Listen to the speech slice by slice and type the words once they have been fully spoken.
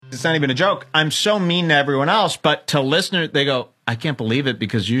it's not even a joke. I'm so mean to everyone else, but to listeners, they go, I can't believe it,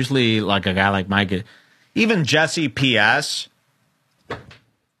 because usually like a guy like Mike, even Jesse P.S.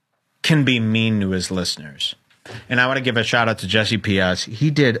 can be mean to his listeners. And I want to give a shout out to Jesse P.S.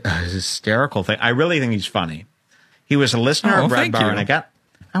 He did a hysterical thing. I really think he's funny. He was a listener of Red Bar, and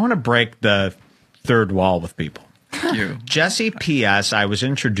I want to break the third wall with people. Jesse P.S., I was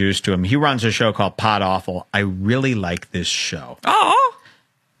introduced to him. He runs a show called Pod Awful. I really like this show. Oh.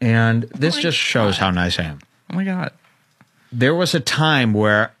 And this just shows how nice I am. Oh, my God. There was a time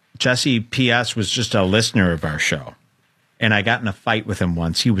where Jesse P.S. was just a listener of our show. And I got in a fight with him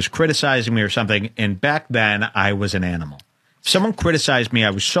once. He was criticizing me or something. And back then, I was an animal. If someone criticized me,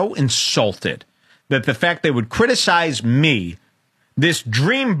 I was so insulted that the fact they would criticize me, this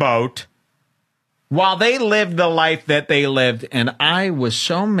dreamboat, while they lived the life that they lived. And I was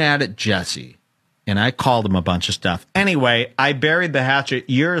so mad at Jesse. And I called him a bunch of stuff. Anyway, I buried the hatchet.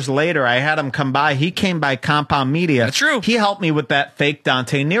 Years later, I had him come by. He came by Compound Media. That's true. He helped me with that fake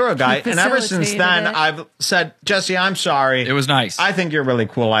Dante Nero guy. And ever since then, I've said, Jesse, I'm sorry. It was nice. I think you're really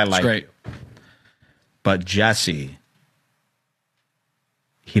cool. I like great. you. But Jesse,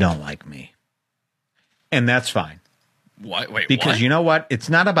 he don't like me. And that's fine. What? Wait, because what? you know what? It's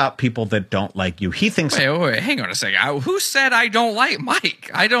not about people that don't like you. He thinks... Wait, hang on a second. Who said I don't like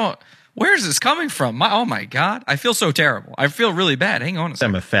Mike? I don't... Where's this coming from? Oh, my God. I feel so terrible. I feel really bad. Hang on a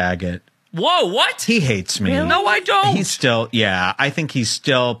second. I'm a faggot. Whoa, what? He hates me. Really? No, I don't. He's still, I think he's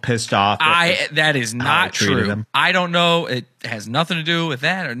still pissed off. That is not true. Him. I don't know. It has nothing to do with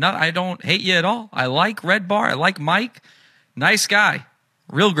that or not. I don't hate you at all. I like Red Bar. I like Mike. Nice guy.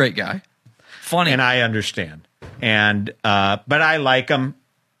 Real great guy. Funny. And I understand. And, but I like him.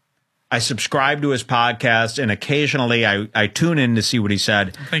 I subscribe to his podcast, and occasionally I tune in to see what he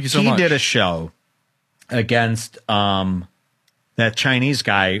said. Thank you so much. He did a show against that Chinese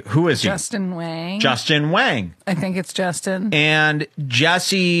guy. Who is Justin Wang. Justin Wang. I think it's Justin. And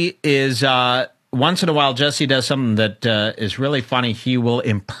Jesse is, once in a while, Jesse does something that is really funny. He will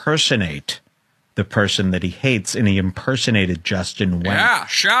impersonate the person that he hates, and he impersonated Justin Wang. Yeah,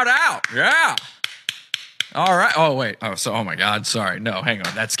 shout out. Yeah. All right. Oh, wait. Oh, my God. Sorry. No, hang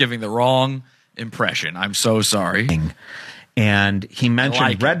on. That's giving the wrong impression. I'm so sorry. And he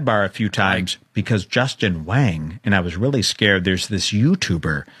mentioned Red Bar a few times because Justin Wang, and I was really scared, there's this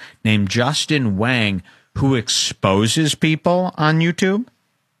YouTuber named Justin Wang who exposes people on YouTube.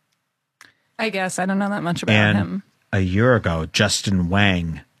 I guess. I don't know that much about him. A year ago, Justin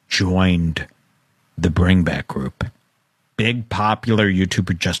Wang joined the Bring Back group. Big popular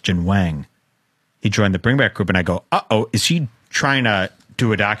YouTuber Justin Wang. He joined the Bring Back group, and I go, uh-oh, is he trying to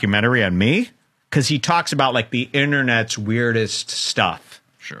do a documentary on me? Because he talks about, like, the internet's weirdest stuff.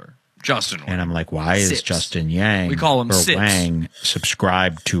 Sure. Justin Wang. And I'm like, why is Justin Yang we call him or Wang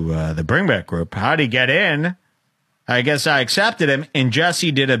subscribed to the Bring Back group? How'd he get in? I guess I accepted him. And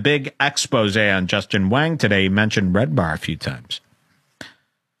Jesse did a big expose on Justin Wang today. He mentioned Red Bar a few times.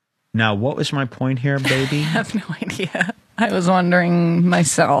 Now, what was my point here, baby? I have no idea. I was wondering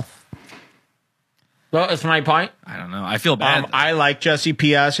myself. Well, that's my point. I don't know. I feel bad. I like Jesse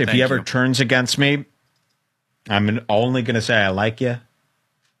P.S. If he ever turns against me, I'm only going to say I like you.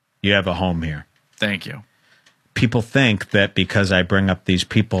 You have a home here. Thank you. People think that because I bring up these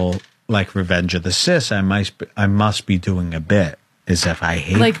people like Revenge of the Sis, I must be doing a bit as if I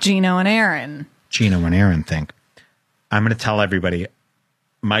hate like Gino and Aaron. Gino and Aaron think. I'm going to tell everybody,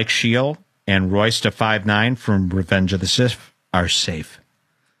 Mike Scheel and Royce to 5'9" from Revenge of the Sis are safe.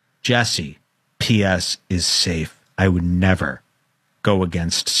 Jesse P.S. is safe. I would never go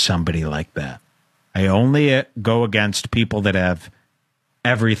against somebody like that. I only go against people that have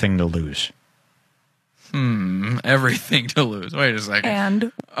everything to lose. Everything to lose. Wait a second.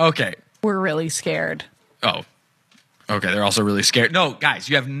 And okay, we're really scared. Oh, okay. They're also really scared. No, guys,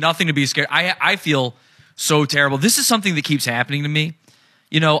 you have nothing to be scared. I feel so terrible. This is something that keeps happening to me.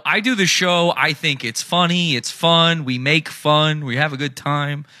 You know, I do the show. I think it's funny. It's fun. We make fun. We have a good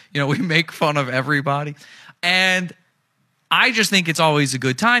time. You know, we make fun of everybody. And I just think it's always a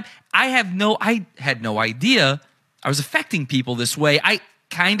good time. I had no idea I was affecting people this way. I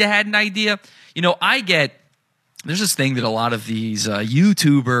kind of had an idea. You know, there's this thing that a lot of these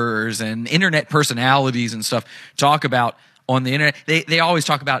YouTubers and internet personalities and stuff talk about on the internet. They always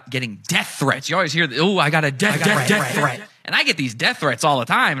talk about getting death threats. You always hear, oh, I got a death threat. And I get these death threats all the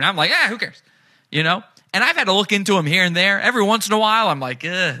time, and I'm like, who cares? You know? And I've had to look into them here and there. Every once in a while, I'm like,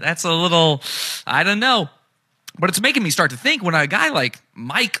 that's a little, I don't know. But it's making me start to think when a guy like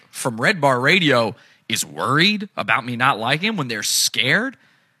Mike from Red Bar Radio is worried about me not liking him, when they're scared,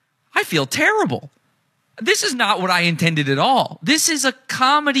 I feel terrible. this is not what I intended at all. This is a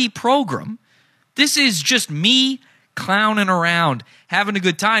comedy program. This is just me clowning around, having a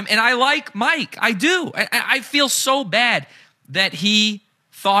good time. And I like Mike. I do. I feel so bad that he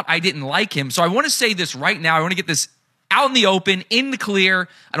thought I didn't like him. So I want to say this right now. I want to get this out in the open, in the clear.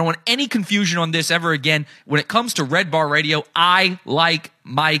 I don't want any confusion on this ever again. When it comes to Red Bar Radio, I like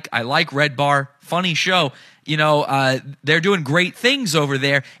Mike. I like Red Bar. Funny show. You know, they're doing great things over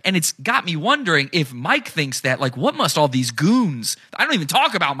there. And it's got me wondering if Mike thinks that, like, what must all these goons, I don't even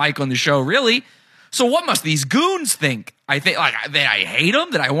talk about Mike on the show, really. So what must these goons think? I think, like, that I hate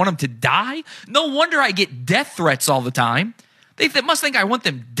them, that I want them to die? No wonder I get death threats all the time. They must think I want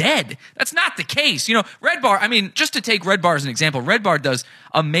them dead. That's not the case. You know, Red Bar, I mean, just to take Red Bar as an example, Red Bar does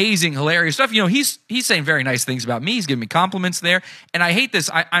amazing, hilarious stuff. You know, he's saying very nice things about me. He's giving me compliments there. And I hate this.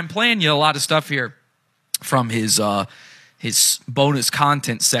 I'm playing you a lot of stuff here from his bonus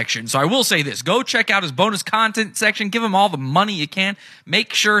content section. So I will say this. Go check out his bonus content section. Give him all the money you can.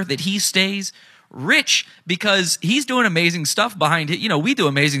 Make sure that he stays rich because he's doing amazing stuff behind it. You know, we do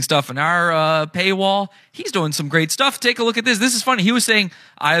amazing stuff in our paywall. He's doing some great stuff. Take a look at this. This is funny. He was saying,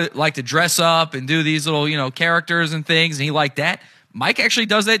 I like to dress up and do these little, you know, characters and things, and he liked that. Mike actually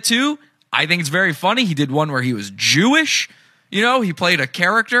does that too. I think it's very funny. He did one where he was Jewish. You know, he played a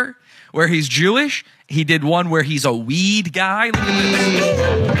character where he's Jewish. He did one where he's a weed guy. Look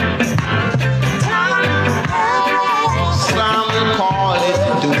at this.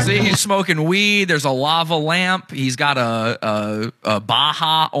 See, he's smoking weed. There's a lava lamp. He's got a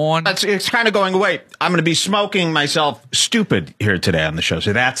Baja on. It's kind of going away. I'm going to be smoking myself stupid here today on the show.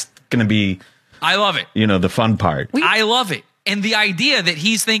 So that's going to be, I love it. You know, the fun part. I love it. And the idea that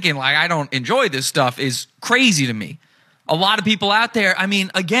he's thinking, like, I don't enjoy this stuff is crazy to me. A lot of people out there, I mean,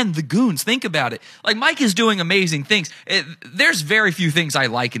 again, the goons, think about it. Like, Mike is doing amazing things. There's very few things I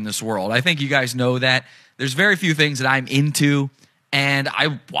like in this world. I think you guys know that. There's very few things that I'm into. And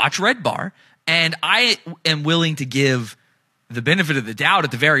I watch Red Bar, and I am willing to give the benefit of the doubt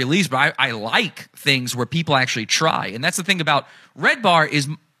at the very least, but I like things where people actually try. And that's the thing about Red Bar is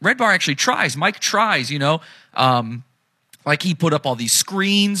Red Bar actually tries. Mike tries, you know. Like he put up all these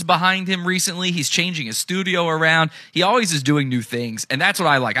screens behind him recently. He's changing his studio around. He always is doing new things, and that's what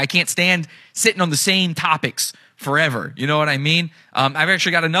I like. I can't stand sitting on the same topics forever. You know what I mean? I've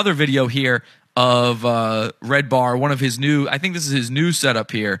actually got another video here of Red Bar, one of his new, I think this is his new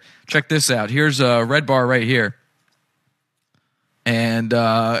setup here. Check this out. Here's Red Bar right here. And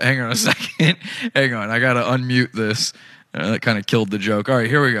hang on a second. Hang on, I gotta unmute this. That kind of killed the joke. All right,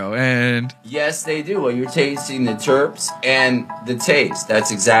 here we go. And yes, they do. Well, you're tasting the terps and the taste.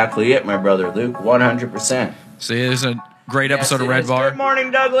 That's exactly it, my brother Luke. 100%. See, it's a great episode of Red Bar. Good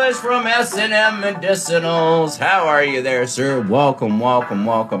morning, Douglas from S&M Medicinals. How are you there, sir? Welcome, welcome,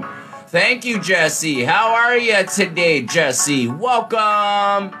 welcome. Thank you, Jesse. How are you today, Jesse?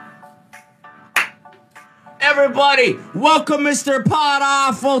 Welcome. Everybody, welcome Mr. Pot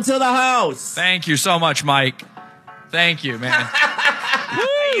Awful to the house. Thank you so much, Mike. Thank you, man. How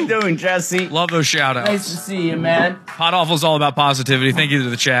you doing, Jesse? Love those shout-outs. Nice to see you, man. Pot Awful is all about positivity. Thank you to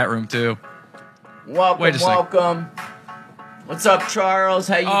the chat room, too. Welcome, Wait a second. welcome. What's up, Charles?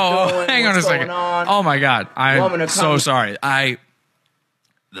 How you doing? Hang on What's a second. going on? Oh, my God. I'm so come- sorry.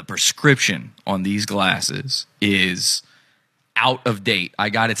 The prescription on these glasses is out of date. I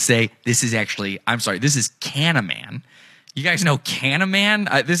got to say, this is actually, I'm sorry, this is Canaman. You guys know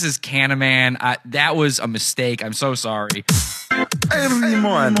Canaman? This is Canaman. That was a mistake. I'm so sorry.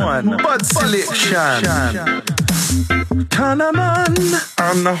 Everyone, bad selection. Canaman,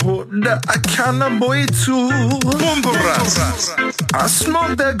 and I hope that I can a boy too. I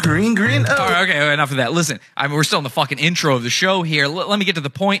smoke that green. All right, okay, enough of that. Listen, we're still in the fucking intro of the show here. Let me get to the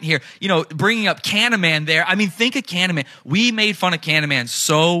point here. You know, bringing up Canaman there. I mean, think of Canaman. We made fun of Canaman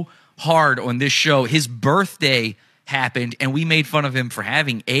so hard on this show. His birthday happened, and we made fun of him for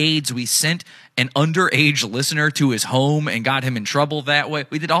having AIDS. We sent an underage listener to his home and got him in trouble that way.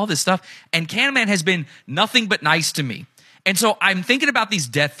 We did all this stuff, and Canaman has been nothing but nice to me. And so I'm thinking about these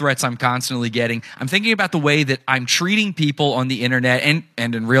death threats I'm constantly getting. I'm thinking about the way that I'm treating people on the internet and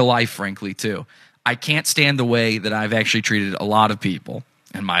in real life, frankly, too. I can't stand the way that I've actually treated a lot of people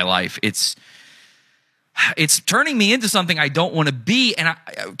in my life. It's turning me into something I don't want to be. And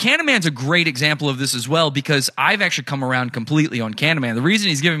Canaman's a great example of this as well, because I've actually come around completely on Canaman. The reason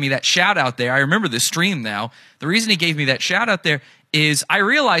he's giving me that shout out there, I remember this stream now. The reason he gave me that shout out there is I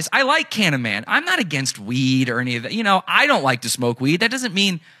realized I like Canaman. I'm not against weed or any of that. You know, I don't like to smoke weed. That doesn't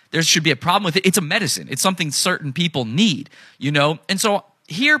mean there should be a problem with it. It's a medicine. It's something certain people need, you know? And so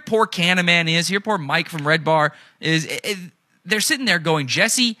here poor Canaman is, here poor Mike from Red Bar is, they're sitting there going,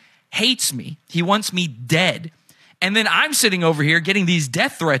 Jesse hates me. He wants me dead. And then I'm sitting over here getting these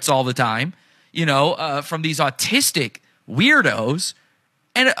death threats all the time, from these autistic weirdos.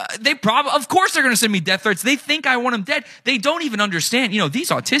 And of course they're going to send me death threats. They think I want them dead. They don't even understand, these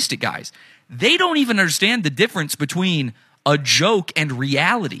autistic guys, they don't even understand the difference between a joke and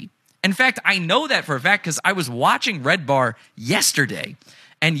reality. In fact, I know that for a fact because I was watching Red Bar yesterday.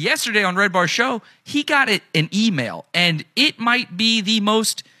 And yesterday on Red Bar's show, he got an email. And it might be the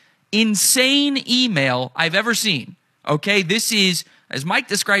most insane email I've ever seen. Okay, this is, as Mike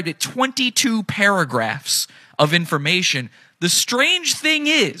described it, 22 paragraphs of information. The strange thing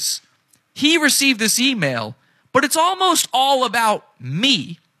is, he received this email, but it's almost all about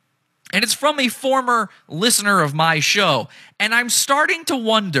me. And it's from a former listener of my show. And I'm starting to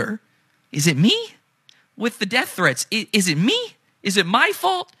wonder, is it me with the death threats? Is it me? Is it my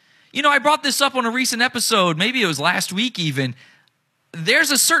fault? I brought this up on a recent episode. Maybe it was last week even.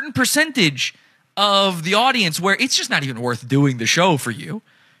 There's a certain percentage of the audience where it's just not even worth doing the show for you.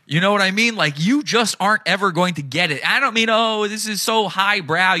 You know what I mean? Like, you just aren't ever going to get it. I don't mean, oh, this is so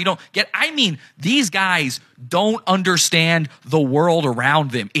highbrow. You don't get it. I mean, these guys don't understand the world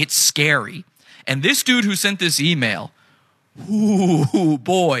around them. It's scary. And this dude who sent this email, ooh,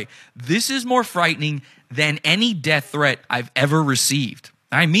 boy, this is more frightening than any death threat I've ever received.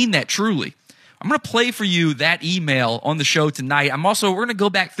 I mean that truly. I'm going to play for you that email on the show tonight. We're going to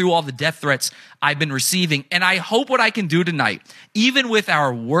go back through all the death threats I've been receiving. And I hope what I can do tonight, even with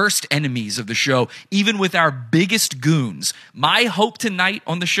our worst enemies of the show, even with our biggest goons, my hope tonight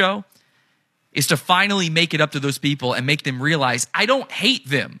on the show is to finally make it up to those people and make them realize I don't hate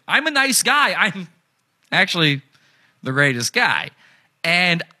them. I'm a nice guy. I'm actually the greatest guy.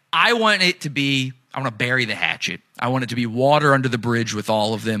 And I want to bury the hatchet. I want it to be water under the bridge with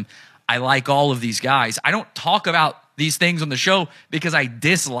all of them. I like all of these guys. I don't talk about these things on the show because I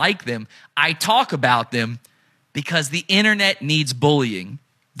dislike them. I talk about them because the internet needs bullying.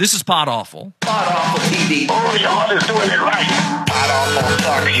 This is Pod Awful. Pod Awful TV. Oh, y'all is doing it right. Pod Awful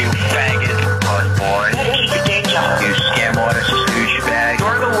sucks, you faggot. Bud boy. Keep your day job. You scam artist, douchebag.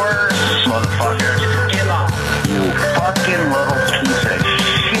 You're the worst. Motherfuckers. Get off. You fucking little piece of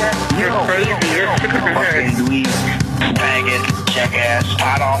shit. You're crazy. You're fucking dweeb. Faggot. Jackass.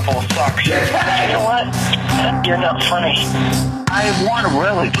 Pod Awful sucks. You know what? You're not funny. I want to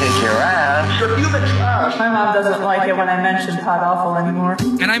really kick your ass. You're human trash. My mom doesn't like it when I mention Pod Awful anymore.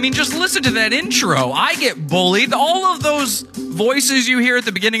 And I mean, just listen to that intro. I get bullied. All of those voices you hear at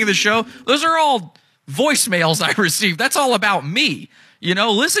the beginning of the show, those are all voicemails I received. That's all about me.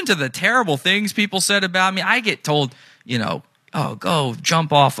 Listen to the terrible things people said about me. I get told, oh, go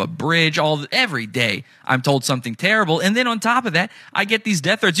jump off a bridge every day. I'm told something terrible. And then on top of that, I get these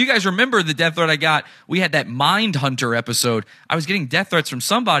death threats. You guys remember the death threat I got? We had that Mind Hunter episode. I was getting death threats from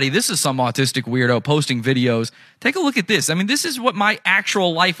somebody. This is some autistic weirdo posting videos. Take a look at this. I mean, this is what my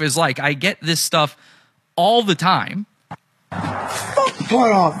actual life is like. I get this stuff all the time. Fuck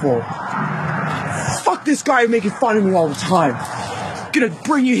Pod Awful. Fuck this guy making fun of me all the time. Gonna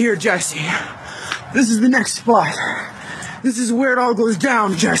bring you here, Jesse. This is the next spot. This is where it all goes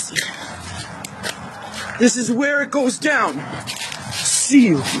down, Jesse. This is where it goes down. See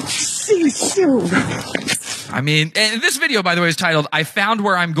you. See you soon. I mean, and this video, by the way, is titled, I Found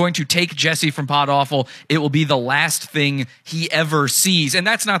Where I'm Going to Take Jesse from Pod Awful. It will be the last thing he ever sees. And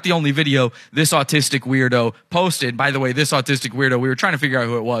that's not the only video this autistic weirdo posted. By the way, this autistic weirdo, we were trying to figure out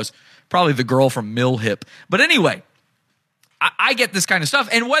who it was. Probably the girl from Mill Hip. But anyway, I get this kind of stuff.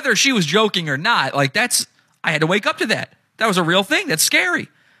 And whether she was joking or not, I had to wake up to that. That was a real thing. That's scary.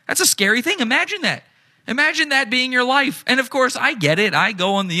 That's a scary thing. Imagine that. Imagine that being your life. And of course, I get it. I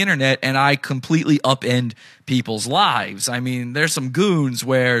go on the internet and I completely upend people's lives. I mean, there's some goons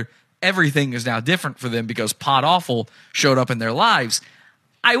where everything is now different for them because Pod Awful showed up in their lives.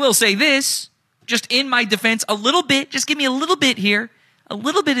 I will say this, just in my defense, a little bit, just give me a little bit here, a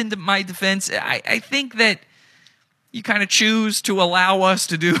little bit into my defense. I think that you kind of choose to allow us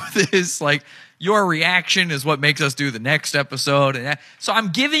to do this, your reaction is what makes us do the next episode. And so I'm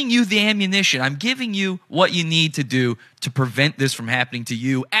giving you the ammunition. I'm giving you what you need to do to prevent this from happening to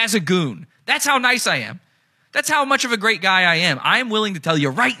you as a goon. That's how nice I am. That's how much of a great guy I am. I am willing to tell you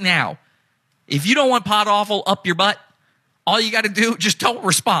right now, if you don't want Pod Awful up your butt, all you got to do, just don't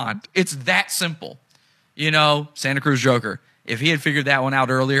respond. It's that simple. Santa Cruz Joker, if he had figured that one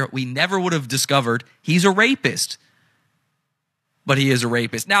out earlier, we never would have discovered he's a rapist. But he is a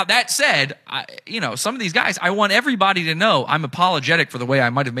rapist. Now, that said, some of these guys, I want everybody to know I'm apologetic for the way I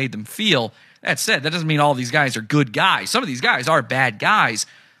might have made them feel. That said, that doesn't mean all these guys are good guys. Some of these guys are bad guys.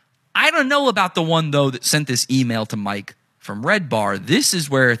 I don't know about the one, though, that sent this email to Mike from Red Bar. This is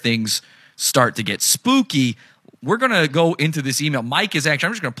where things start to get spooky. We're going to go into this email. Mike is actually,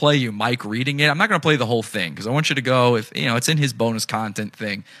 I'm just going to play you Mike reading it. I'm not going to play the whole thing because I want you to go, if you know, it's in his bonus content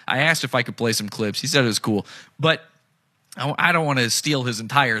thing. I asked if I could play some clips. He said it was cool. But I don't want to steal his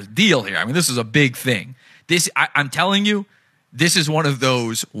entire deal here. I mean, this is a big thing. I'm telling you, this is one of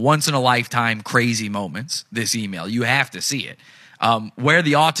those once-in-a-lifetime crazy moments, this email. You have to see it. Where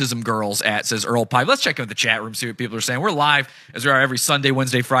the autism girls at, says Earl Pipe. Let's check out the chat room, see what people are saying. We're live, as we are every Sunday,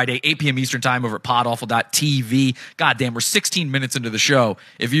 Wednesday, Friday, 8 p.m. Eastern time over at podawful.tv. God damn, we're 16 minutes into the show.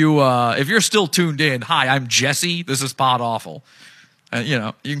 If you're still tuned in, hi, I'm Jesse. This is Pod Awful. You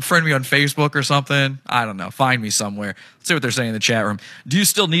know, you can friend me on Facebook or something. I don't know. Find me somewhere. Let's see what they're saying in the chat room. Do you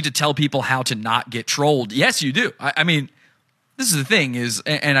still need to tell people how to not get trolled? Yes, you do. I mean, this is the thing is,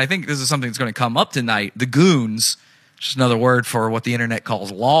 and I think this is something that's going to come up tonight, the goons, just another word for what the internet calls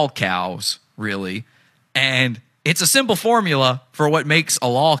lol cows, really. And it's a simple formula for what makes a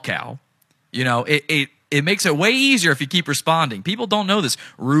lol cow. You know, it makes it way easier if you keep responding. People don't know this.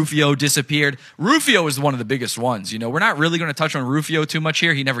 Rufio disappeared. Rufio is one of the biggest ones. You know, we're not really going to touch on Rufio too much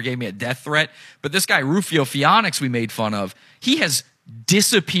here. He never gave me a death threat. But this guy, Rufio Phoenix, we made fun of, he has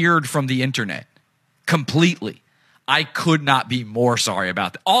disappeared from the internet completely. I could not be more sorry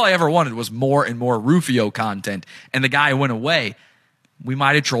about that. All I ever wanted was more and more Rufio content, and the guy went away. We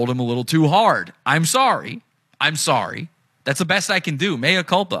might have trolled him a little too hard. I'm sorry. That's the best I can do. Mea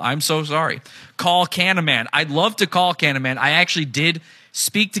culpa. I'm so sorry. Call Canaman. I'd love to call Canaman. I actually did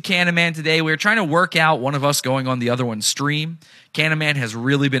speak to Canaman today. We were trying to work out one of us going on the other one's stream. Canaman has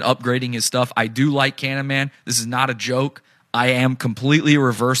really been upgrading his stuff. I do like Canaman. This is not a joke. I am completely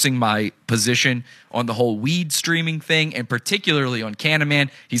reversing my position on the whole weed streaming thing, and particularly on Canaman.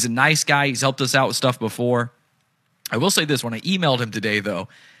 He's a nice guy. He's helped us out with stuff before. I will say this. When I emailed him today, though,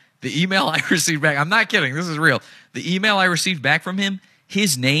 the email I received back, I'm not kidding, this is real. The email I received back from him,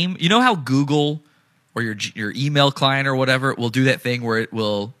 his name, you know how Google or your email client or whatever will do that thing where it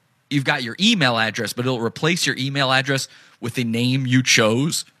will, you've got your email address, but it'll replace your email address with the name you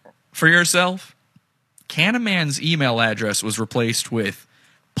chose for yourself? Canaman's email address was replaced with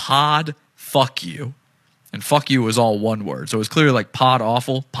pod fuck you. And fuck you was all one word. So it was clearly like pod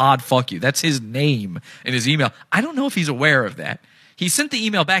awful, pod fuck you. That's his name in his email. I don't know if he's aware of that. He sent the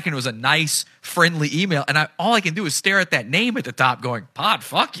email back and it was a nice, friendly email. And all I can do is stare at that name at the top going, pod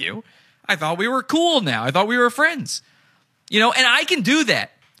fuck you. I thought we were cool now. I thought we were friends. You know, and I can do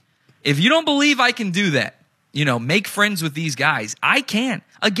that. If you don't believe I can do that, you know, make friends with these guys, I can.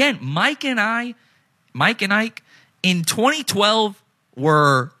 Again, Mike and Ike in 2012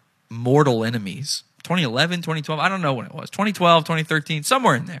 were mortal enemies. 2011, 2012, I don't know when it was. 2012, 2013,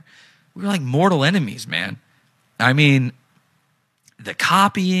 somewhere in there. We were like mortal enemies, man. I mean, the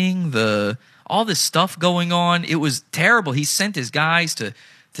copying, all this stuff going on, it was terrible. He sent his guys to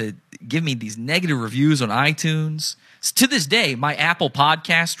give me these negative reviews on iTunes. To this day, my Apple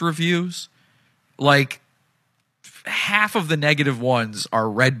Podcast reviews, like half of the negative ones are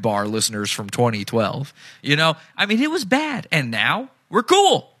Red Bar listeners from 2012. You know, I mean, it was bad. And now we're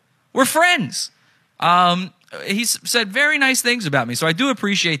cool. We're friends. He's said very nice things about me, so I do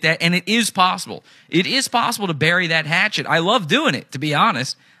appreciate that, and it is possible. It is possible to bury that hatchet. I love doing it, to be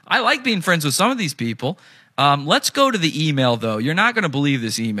honest. I like being friends with some of these people. Let's go to the email, though. You're not going to believe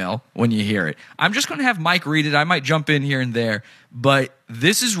this email when you hear it. I'm just going to have Mike read it. I might jump in here and there, but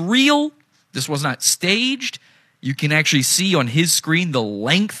this is real. This was not staged. You can actually see on his screen the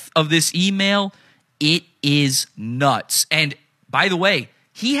length of this email. It is nuts. And by the way,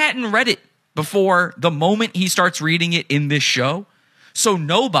 he hadn't read it before the moment he starts reading it in this show. So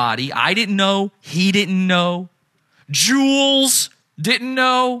nobody, I didn't know, he didn't know, Jules didn't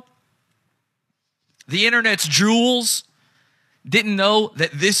know, the internet's Jules didn't know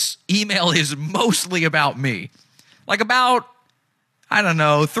that this email is mostly about me. Like about, I don't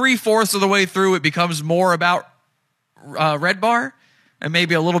know, 3/4 of the way through, it becomes more about Red Bar and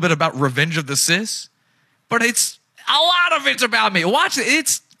maybe a little bit about Revenge of the Sis. But it's, a lot of it's about me. Watch it.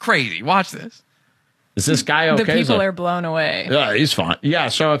 It's crazy. Watch this. Is this guy okay? The people are blown away. Yeah, he's fine. Yeah,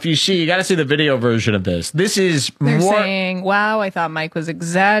 so if you got to see the video version of this. This is They're more saying, "Wow, I thought Mike was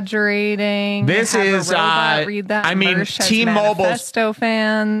exaggerating." This Have is a robot read that. I mean, Mersh has T-Mobile's manifesto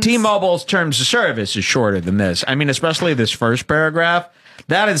fans. T-Mobile's terms of service is shorter than this. I mean, especially this first paragraph.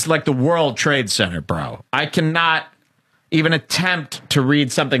 That is like the World Trade Center, bro. I cannot even attempt to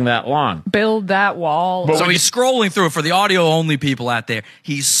read something that long. Build that wall. So he's scrolling through it for the audio-only people out there.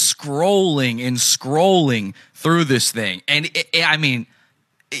 He's scrolling and scrolling through this thing. And, I mean,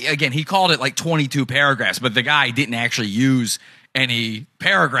 again, he called it like 22 paragraphs, but the guy didn't actually use any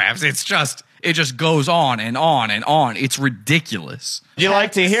paragraphs. It's just, It just goes on and on and on. It's ridiculous. Would you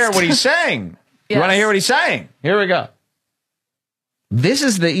like to hear what he's saying? You want to hear what he's saying? Here we go. This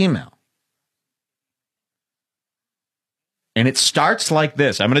is the email. And it starts like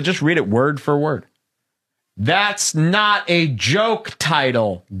this. I'm going to just read it word for word. That's not a joke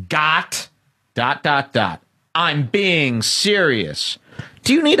title. Got ... I'm being serious.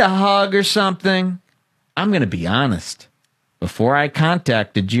 Do you need a hug or something? I'm going to be honest. Before I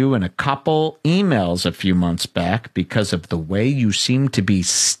contacted you in a couple emails a few months back because of the way you seem to be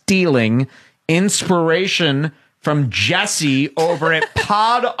stealing inspiration from Jesse over at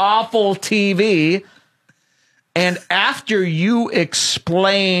Pod Awful TV, and after you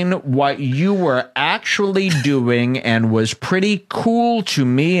explain what you were actually doing and was pretty cool to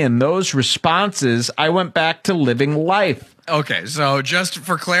me in those responses, I went back to living life. Okay, so just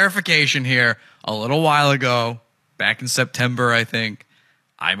for clarification here, a little while ago, back in September, I think,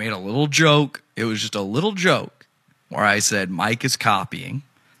 I made a little joke. It was just a little joke where I said Mike is copying.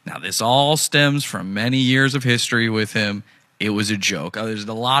 Now, this all stems from many years of history with him. It was a joke. There's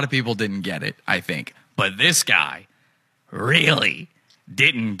a lot of people didn't get it, I think. But this guy really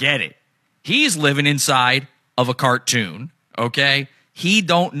didn't get it. He's living inside of a cartoon, okay? He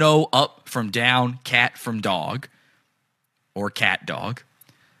don't know up from down, cat from dog, or cat dog.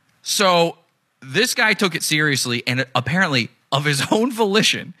 So this guy took it seriously and apparently, of his own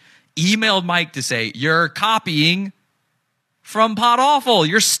volition, emailed Mike to say, you're copying from Pod Awful.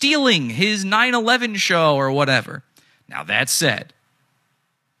 You're stealing his 9/11 show or whatever. Now, that said,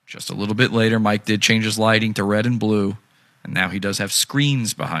 just a little bit later, Mike did change his lighting to red and blue, and now he does have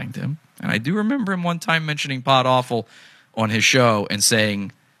screens behind him. And I do remember him one time mentioning Pod Awful on his show and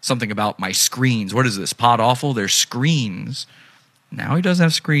saying something about my screens. What is this, Pod Awful? There's screens. Now he does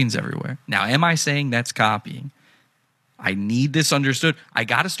have screens everywhere. Now, am I saying that's copying? I need this understood. I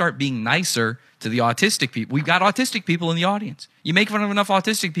got to start being nicer to the autistic people. We've got autistic people in the audience. You make fun of enough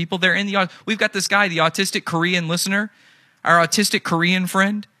autistic people, they're in the audience. We've got this guy, the autistic Korean listener, our autistic Korean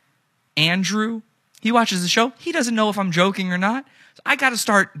friend, Andrew. He watches the show. He doesn't know if I'm joking or not. I got to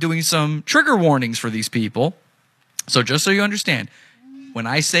start doing some trigger warnings for these people. So just so you understand, when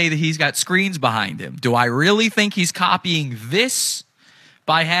I say that he's got screens behind him, do I really think he's copying this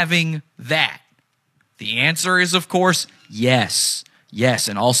by having that? The answer is, of course, yes. Yes,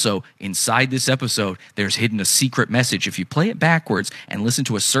 and also, inside this episode, there's hidden a secret message. If you play it backwards and listen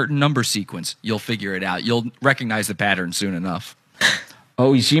to a certain number sequence, you'll figure it out. You'll recognize the pattern soon enough.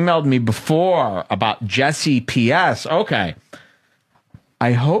 Oh, he's emailed me before about Jesse PS. Okay.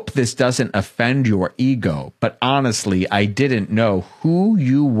 I hope this doesn't offend your ego, but honestly, I didn't know who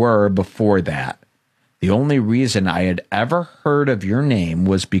you were before that. The only reason I had ever heard of your name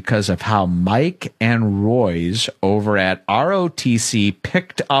was because of how Mike and Roy's over at ROTC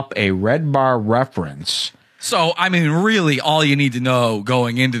picked up a Red Bar reference. So, I mean, really, all you need to know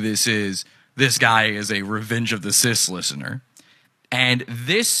going into this is this guy is a Revenge of the Cis listener. And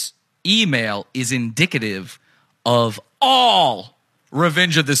this email is indicative of all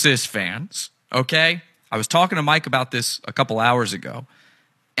Revenge of the Cis fans, okay? I was talking to Mike about this a couple hours ago,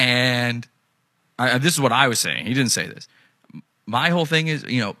 and this is what I was saying. He didn't say this. My whole thing is,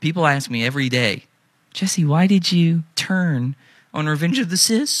 people ask me every day, Jesse, why did you turn on Revenge of the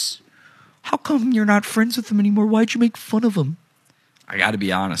Cis? How come you're not friends with them anymore? Why'd you make fun of them? I got to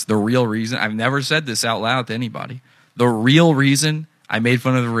be honest. The real reason, I've never said this out loud to anybody. The real reason I made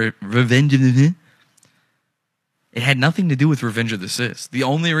fun of the Revenge of the, it had nothing to do with Revenge of the Cis. The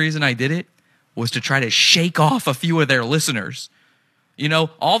only reason I did it was to try to shake off a few of their listeners.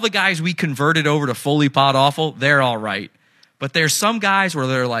 All the guys we converted over to fully Pod Awful, they're all right. But there's some guys where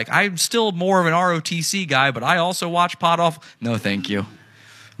they're like, I'm still more of an ROTC guy, but I also watch Pod Awful. No, thank you.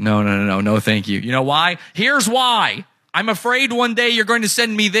 No, thank you. You know why? Here's why. I'm afraid one day you're going to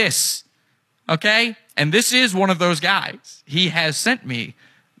send me this. Okay? And this is one of those guys. He has sent me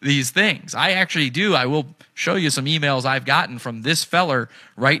these things. I actually do. I will show you some emails I've gotten from this feller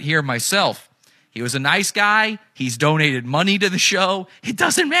right here myself. He was a nice guy. He's donated money to the show. It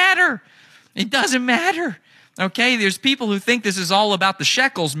doesn't matter. It doesn't matter. Okay? There's people who think this is all about the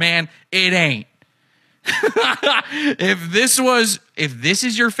shekels, man. It ain't. If this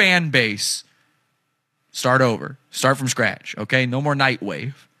is your fan base, start over. Start from scratch. Okay? No more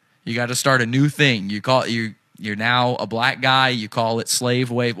Nightwave. You got to start a new thing. You're now a black guy. You call it slave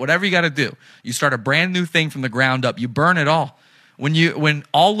wave. Whatever you got to do. You start a brand new thing from the ground up. You burn it all. When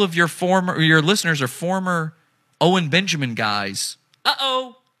all of your listeners are former Owen Benjamin guys,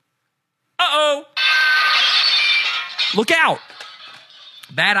 look out.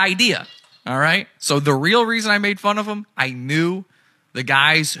 Bad idea. All right. So the real reason I made fun of him, I knew the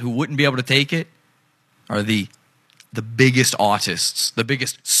guys who wouldn't be able to take it are the biggest autists, the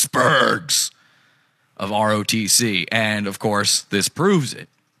biggest spurgs of ROTC. And, of course, this proves it.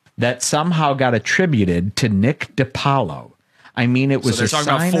 That somehow got attributed to Nick DiPaolo. I mean, it was So they're a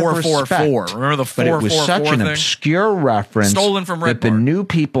talking sign about of 444. respect, Remember the but it was 444 such an thing? obscure reference Stolen from Red that the Bar. new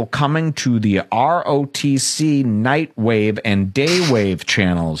people coming to the ROTC Nightwave and Daywave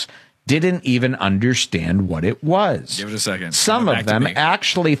channels didn't even understand what it was. Give it a second. Some Back of to them me.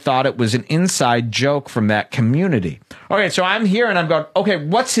 actually thought it was an inside joke from that community. Okay, so I'm here and I'm going, okay,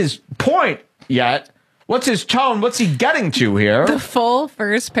 what's his point yet? What's his tone? What's he getting to here? The full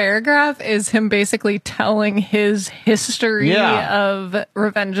first paragraph is him basically telling his history of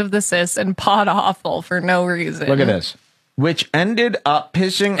Revenge of the Sis and Pod Awful for no reason. Look at this. Which ended up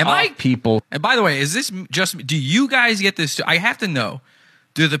pissing off people. And by the way, is this just, do you guys get this? I have to know,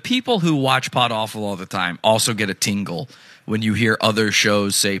 do the people who watch Pod Awful all the time also get a tingle when you hear other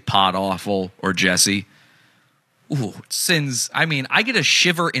shows say Pod Awful or Jesse? Ooh, I get a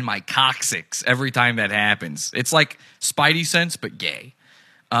shiver in my coccyx every time that happens. It's like Spidey sense, but gay.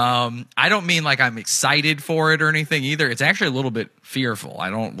 I don't mean like I'm excited for it or anything either. It's actually a little bit fearful. I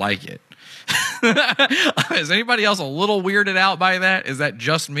don't like it. Is anybody else a little weirded out by that? Is that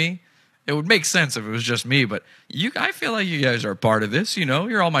just me? It would make sense if it was just me, but I feel like you guys are a part of this. You know,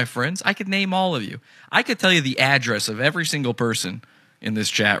 you're all my friends. I could name all of you. I could tell you the address of every single person in this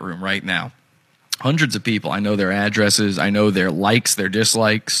chat room right now. Hundreds of people. I know their addresses. I know their likes, their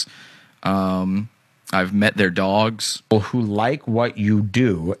dislikes. I've met their dogs. Who like what you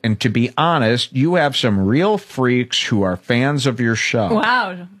do. And to be honest, you have some real freaks who are fans of your show.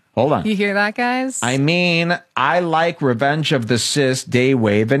 Wow. Hold on. You hear that, guys? I mean, I like Revenge of the Sis,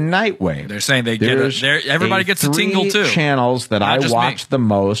 Daywave, and Nightwave. They're saying everybody gets a tingle too. Channels that Not I just watch me. the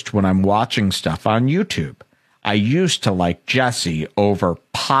most when I'm watching stuff on YouTube. I used to like Jesse over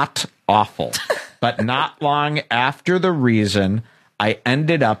Pot Awful, but not long after the reason I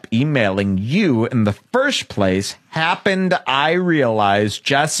ended up emailing you in the first place happened, I realized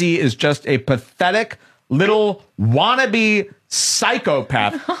Jesse is just a pathetic little wannabe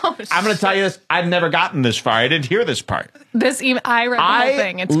psychopath. I'm going to tell you this. I've never gotten this far. I didn't hear this part. I read the whole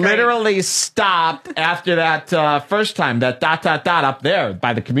thing. It's great. literally stopped after that first time, that ... up there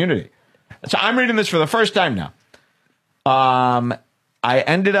by the community. So I'm reading this for the first time now. I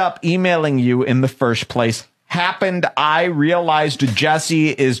ended up emailing you in the first place. Happened, I realized Jesse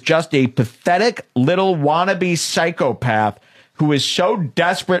is just a pathetic little wannabe psychopath who is so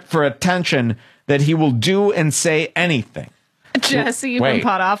desperate for attention that he will do and say anything. Jesse from Wait.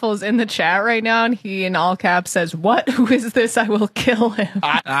 Pod Awful is in the chat right now, and he in all caps says, "What? Who is this? I will kill him."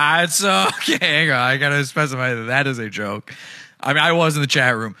 It's okay. Hang on. I gotta specify that is a joke. I mean, I was in the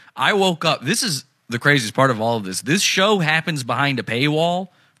chat room. I woke up. This is the craziest part of all of this. This show happens behind a paywall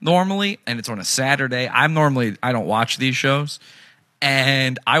normally, and it's on a Saturday. I don't watch these shows.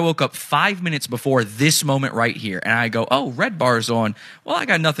 And I woke up 5 minutes before this moment right here, and I go, "Oh, Red Bar's on. Well, I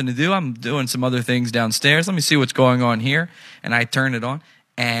got nothing to do. I'm doing some other things downstairs. Let me see what's going on here." And I turn it on,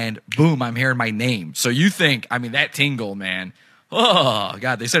 and boom, I'm hearing my name. So you think, I mean, that tingle, man. Oh,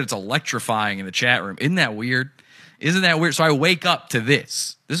 God, they said it's electrifying in the chat room. Isn't that weird? Isn't that weird? So I wake up to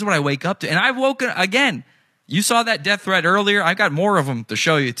this. This is what I wake up to. And I've woken, again, you saw that death threat earlier. I got more of them to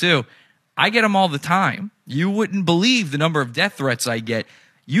show you, too. I get them all the time. You wouldn't believe the number of death threats I get.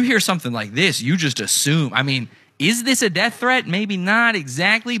 You hear something like this, you just assume. I mean, is this a death threat? Maybe not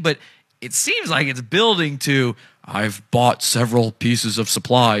exactly, but it seems like it's building to, "I've bought several pieces of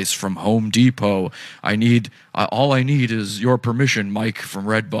supplies from Home Depot. All I need is your permission, Mike from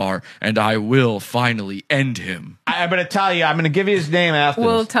Red Bar, and I will finally end him." I'm going to tell you, I'm going to give you his name after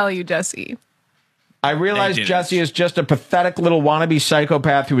We'll this. tell you, Jesse. I realize They didn't. Jesse is just a pathetic little wannabe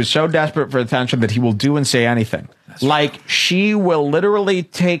psychopath who is so desperate for attention that he will do and say anything. She will literally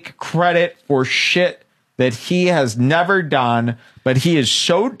take credit for shit that he has never done, but he is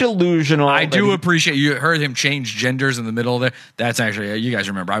so delusional. I that do he- appreciate you heard him change genders in the middle there. That's actually, you guys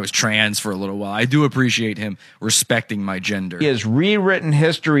remember, I was trans for a little while. I do appreciate him respecting my gender. He has rewritten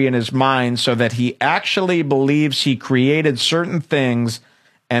history in his mind so that he actually believes he created certain things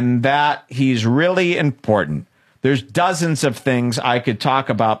and that he's really important. There's dozens of things I could talk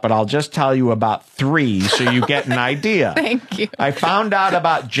about, but I'll just tell you about 3 so you get an idea. Thank you. I found out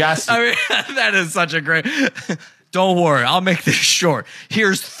about Jesse. I mean, that is such a great. Don't worry, I'll make this short.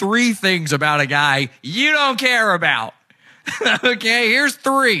 Here's 3 things about a guy you don't care about. Okay, here's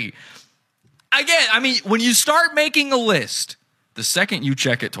 3. Again, I mean, when you start making a list, the second you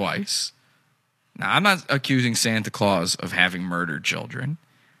check it twice. Now, I'm not accusing Santa Claus of having murdered children.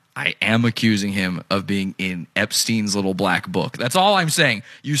 I am accusing him of being in Epstein's little black book. That's all I'm saying.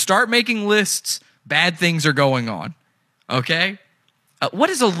 You start making lists, bad things are going on. Okay? What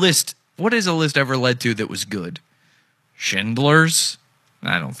is a list ever led to that was good? Schindler's?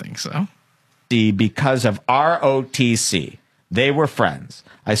 I don't think so. Because of ROTC. They were friends.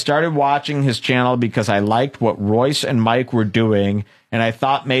 I started watching his channel because I liked what Royce and Mike were doing, and I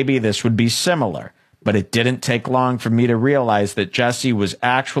thought maybe this would be similar. But it didn't take long for me to realize that Jesse was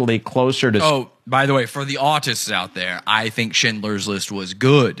actually closer to... Oh, by the way, for the autists out there, I think Schindler's List was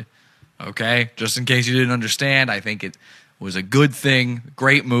good. Okay? Just in case you didn't understand, I think it was a good thing.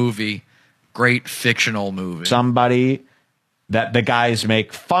 Great movie. Great fictional movie. Somebody that the guys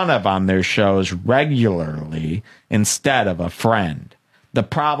make fun of on their shows regularly instead of a friend. The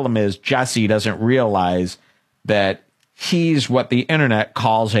problem is Jesse doesn't realize that he's what the internet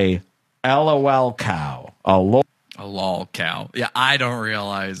calls a LOL cow. A lol cow. Yeah, I don't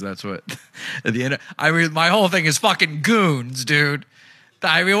realize that's what I mean, my whole thing is fucking goons, dude.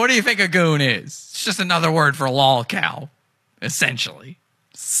 I mean, what do you think a goon is? It's just another word for lol cow, essentially.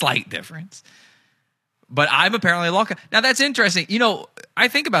 Slight difference. But I'm apparently a lol cow. Now, that's interesting. You know, I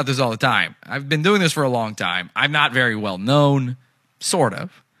think about this all the time. I've been doing this for a long time. I'm not very well known, sort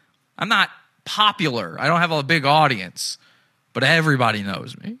of. I'm not popular. I don't have a big audience, but everybody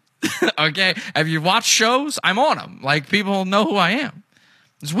knows me. Okay? Have you watched shows? I'm on them. Like, people know who I am.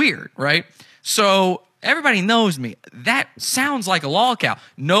 It's weird, right? So everybody knows me. That sounds like a lol cow.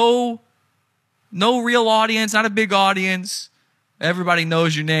 No real audience, not a big audience. Everybody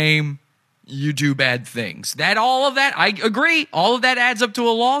knows your name. You do bad things. All of that, I agree. All of that adds up to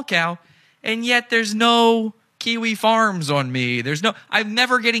a lol cow. And yet there's no Kiwi Farms on me. I'm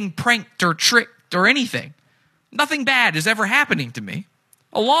never getting pranked or tricked or anything. Nothing bad is ever happening to me.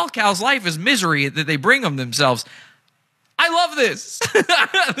 A lol cow's life is misery that they bring on themselves. I love this.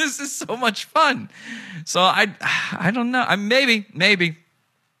 This is so much fun. So I don't know. Maybe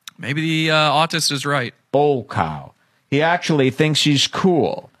the autist is right. Bull cow. He actually thinks he's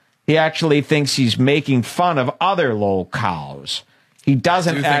cool. He actually thinks he's making fun of other lol cows. He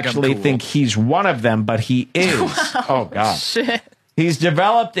doesn't actually think he's one of them, but he is. Wow. Oh, God. Shit. He's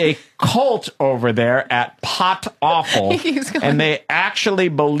developed a cult over there at Pot Awful, and they actually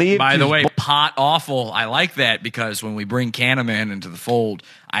believe... By the way, Pot Awful, I like that because when we bring Canaman into the fold,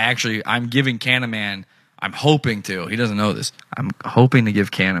 I'm giving Canaman, I'm hoping to, he doesn't know this, I'm hoping to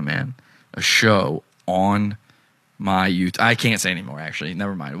give Canaman a show on my YouTube. I can't say anymore, actually.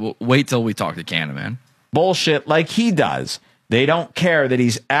 Never mind. We'll wait till we talk to Canaman. Bullshit like he does. They don't care that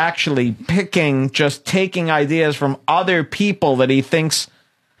he's actually taking ideas from other people that he thinks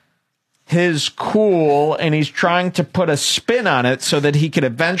is cool, and he's trying to put a spin on it so that he could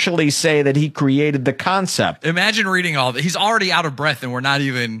eventually say that he created the concept. Imagine reading all that. He's already out of breath, and we're not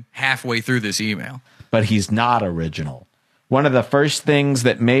even halfway through this email. But he's not original. One of the first things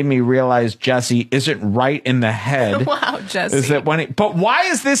that made me realize Jesse isn't right in the head. Wow, Jesse. Is that but why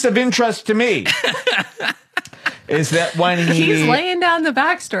is this of interest to me? Is that when he's laying down the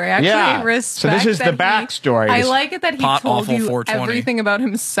backstory. Actually, yeah. Respect so this is the backstory. I like it that he told you everything about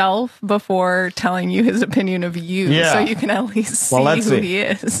himself before telling you his opinion of you, so you can at least see who he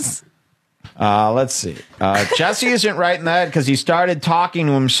is. Let's see. Jesse isn't right in that because he started talking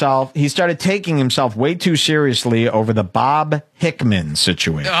to himself. He started taking himself way too seriously over the Bob Hickman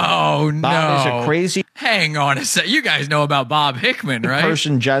situation. Oh, Bob is a crazy... Hang on a sec. You guys know about Bob Hickman, right?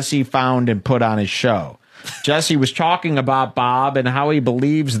 Person Jesse found and put on his show. Jesse was talking about Bob and how he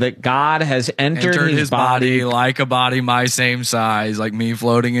believes that God has entered his body like a body my same size, like me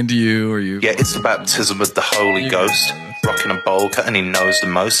floating into you or you. Yeah, it's the baptism of the Holy Ghost. Rocking a bowl cut and he knows the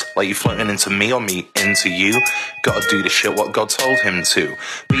most. Like you floating into me or me into you. Gotta do the shit what God told him to.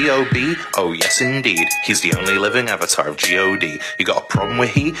 B.O.B. Oh yes indeed. He's the only living avatar of G.O.D. You got a problem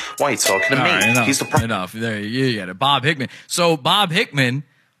with he? Why are you talking to me? Enough, He's the problem. Enough. There you get it. Bob Hickman. So Bob Hickman,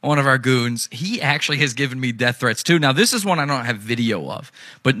 one of our goons, he actually has given me death threats too. Now, this is one I don't have video of,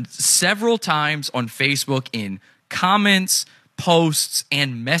 but several times on Facebook in comments, posts,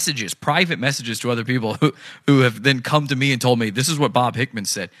 and messages, private messages to other people who have then come to me and told me, this is what Bob Hickman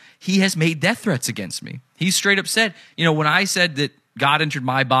said. He has made death threats against me. He straight up said, you know, when I said that God entered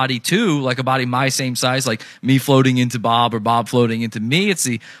my body too, like a body my same size, like me floating into Bob or Bob floating into me, it's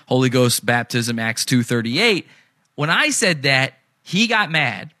the Holy Ghost baptism, Acts 2:38. When I said that, he got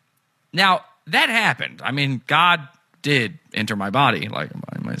mad. Now, that happened. I mean, God did enter my body, like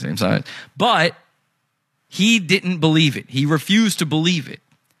my same size. But he didn't believe it. He refused to believe it.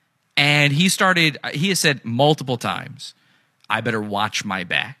 And he has said multiple times, I better watch my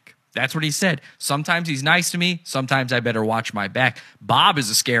back. That's what he said. Sometimes he's nice to me. Sometimes I better watch my back. Bob is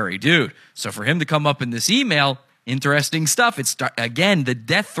a scary dude. So for him to come up in this email, interesting stuff. It's, again, the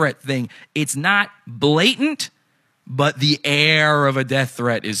death threat thing. It's not blatant, but the air of a death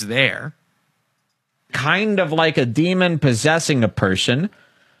threat is there. Kind of like a demon possessing a person,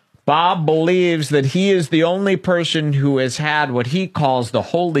 Bob believes that he is the only person who has had what he calls the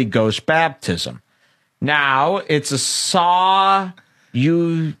Holy Ghost baptism. Now, it's a saw.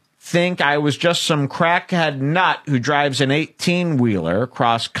 You think I was just some crackhead nut who drives an 18-wheeler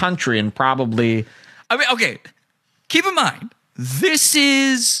across country and probably... I mean, okay, keep in mind, this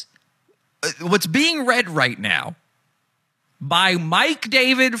is what's being read right now by Mike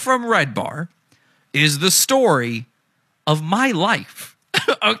David from Red Bar is the story of my life.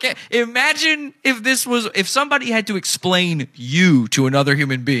 Okay, imagine if somebody had to explain you to another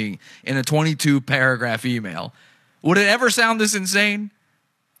human being in a 22-paragraph email. Would it ever sound this insane?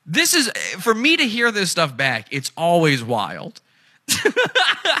 This is, for me to hear this stuff back, it's always wild.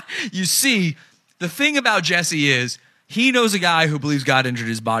 You see, the thing about Jesse is he knows a guy who believes God entered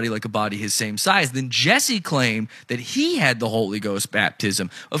his body like a body his same size. Then Jesse claimed that he had the Holy Ghost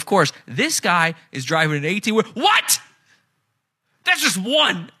baptism. Of course, this guy is driving an 18-wheeler. What? That's just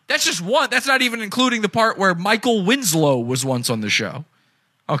one. That's just one. That's not even including the part where Michael Winslow was once on the show.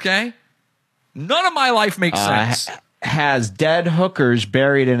 Okay? None of my life makes sense. Has dead hookers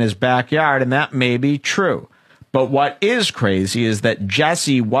buried in his backyard, and that may be true. But what is crazy is that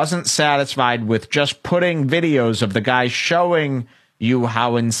Jesse wasn't satisfied with just putting videos of the guy showing you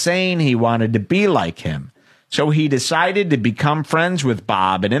how insane he wanted to be like him. So he decided to become friends with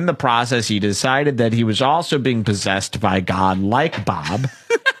Bob, and in the process, he decided that he was also being possessed by God like Bob,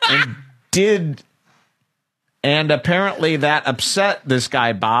 and apparently that upset this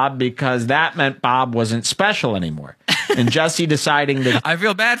guy Bob because that meant Bob wasn't special anymore. And Jesse deciding that... I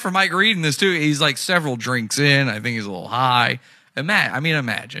feel bad for Mike reading this, too. He's like several drinks in. I think he's a little high.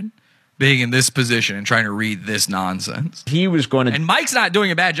 Imagine being in this position and trying to read this nonsense. He was going to... And Mike's not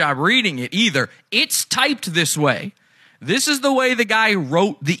doing a bad job reading it either. It's typed this way. This is the way the guy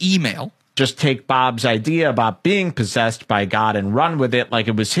wrote the email. Just take Bob's idea about being possessed by God and run with it like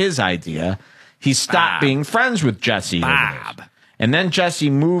it was his idea. He stopped being friends with Jesse. Bob. And then Jesse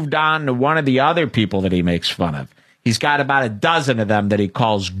moved on to one of the other people that he makes fun of. He's got about a dozen of them that he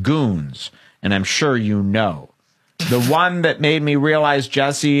calls goons, and I'm sure you know. The one that made me realize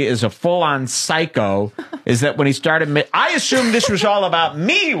Jesse is a full-on psycho is that when he started... I assumed this was all about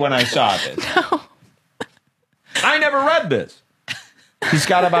me when I saw this. No. I never read this. He's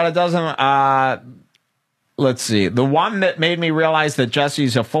got about a dozen... let's see. The one that made me realize that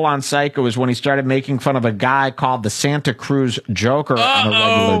Jesse's a full-on psycho is when he started making fun of a guy called the Santa Cruz Joker on a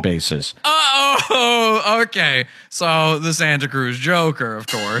regular basis. Oh, okay. So the Santa Cruz Joker, of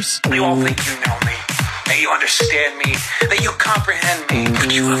course. You all think you know me, that you understand me, that you comprehend me,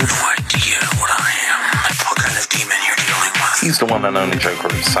 but you have no idea what I am and what kind of demon you're dealing with. He's the one and only Joker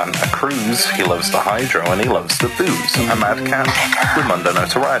of Santa Cruz. He loves the hydro and he loves the booze. A madcap with Mundo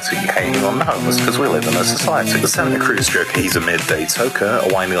notoriety, hating on the homeless because we live in a society. The Santa Cruz Joker, he's a midday toker,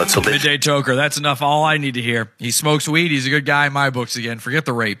 a whiny little bitch. Midday toker, that's enough. All I need to hear. He smokes weed. He's a good guy in my books again. Forget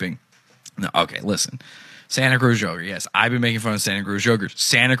the raping. No, okay, listen. Santa Cruz Joker, yes. I've been making fun of Santa Cruz Joker.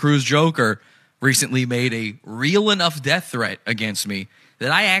 Santa Cruz Joker recently made a real enough death threat against me that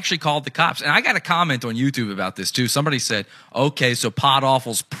I actually called the cops. And I got a comment on YouTube about this, too. Somebody said, okay, so Pod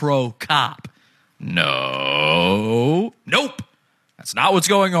Awful's pro-cop. No. Nope. That's not what's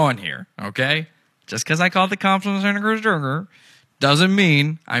going on here, okay? Just because I called the cops on the Santa Cruz Joker doesn't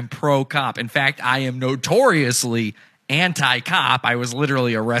mean I'm pro-cop. In fact, I am notoriously anti-cop. I was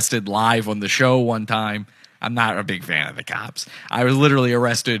literally arrested live on the show one time. I'm not a big fan of the cops. I was literally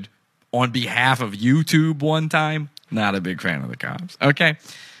arrested on behalf of YouTube one time. Not a big fan of the cops. Okay.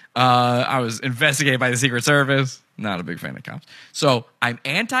 I was investigated by the Secret Service. Not a big fan of cops. So I'm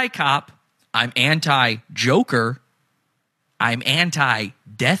anti-cop. I'm anti-Joker. I'm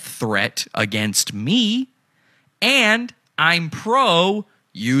anti-death threat against me. And I'm pro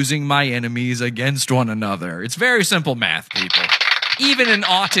using my enemies against one another. It's very simple math, people. Even an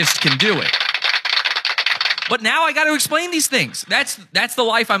autist can do it. But now I got to explain these things. That's the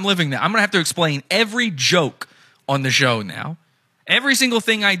life I'm living now. I'm going to have to explain every joke on the show now. Every single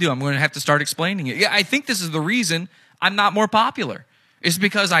thing I do, I'm going to have to start explaining it. Yeah, I think this is the reason I'm not more popular. It's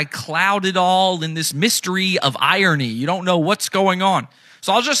because I cloud it all in this mystery of irony. You don't know what's going on.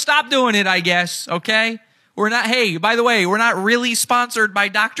 So I'll just stop doing it, I guess, okay? Hey, by the way, we're not really sponsored by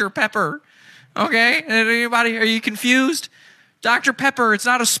Dr. Pepper, okay? Anybody, are you confused? Dr. Pepper, it's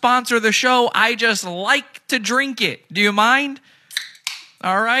not a sponsor of the show. I just like to drink it. Do you mind?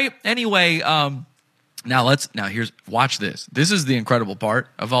 All right. Anyway, now watch this. This is the incredible part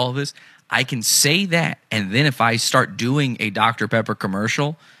of all of this. I can say that, and then if I start doing a Dr. Pepper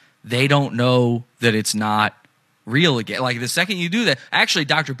commercial, they don't know that it's not real again. Like the second you do that, actually,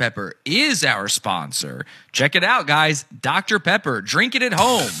 Dr. Pepper is our sponsor. Check it out, guys. Dr. Pepper, drink it at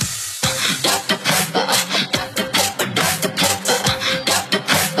home.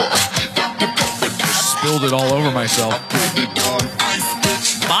 Just spilled it all over myself.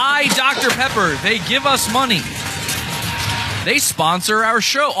 Buy Dr. Pepper. They give us money. They sponsor our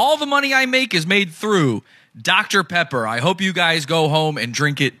show. All the money I make is made through Dr. Pepper. I hope you guys go home and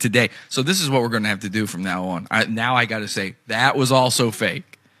drink it today. So this is what we're going to have to do from now on. Now I got to say, that was also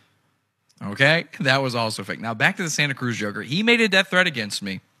fake. Okay? That was also fake. Now back to the Santa Cruz Joker. He made a death threat against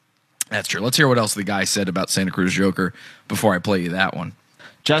me. That's true. Let's hear what else the guy said about Santa Cruz Joker before I play you that one.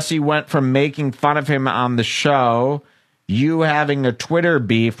 Jesse went from making fun of him on the show, you having a Twitter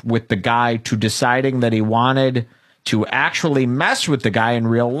beef with the guy, to deciding that he wanted to actually mess with the guy in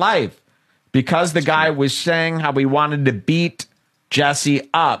real life. Because the guy was saying how he wanted to beat Jesse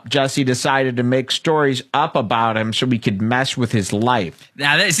up, Jesse decided to make stories up about him so he could mess with his life.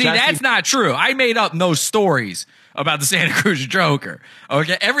 Now, that's not true. I made up no stories about the Santa Cruz Joker.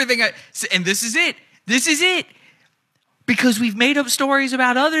 Okay, and this is it. This is it. Because we've made up stories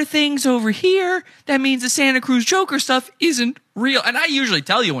about other things over here, that means the Santa Cruz Joker stuff isn't real. And I usually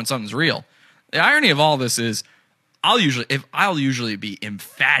tell you when something's real. The irony of all this is, I'll usually be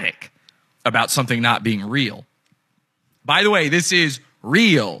emphatic about something not being real. By the way, this is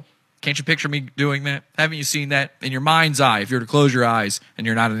real. Can't you picture me doing that? Haven't you seen that? In your mind's eye, if you were to close your eyes and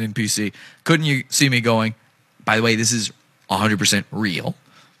you're not an NPC, couldn't you see me going, by the way, this is 100% real?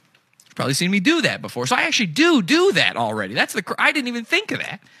 You've probably seen me do that before. So I actually do that already. I didn't even think of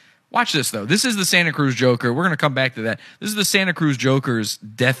that. Watch this, though. This is the Santa Cruz Joker. We're going to come back to that. This is the Santa Cruz Joker's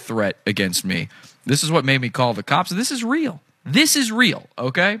death threat against me. This is what made me call the cops. This is real. This is real,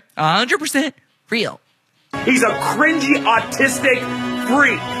 okay? 100% real. He's a cringy autistic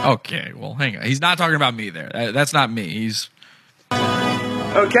freak. Okay, well, hang on. He's not talking about me there. That's not me. He's...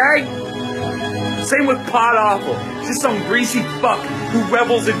 Okay? Same with Pot Awful. Just some greasy fuck who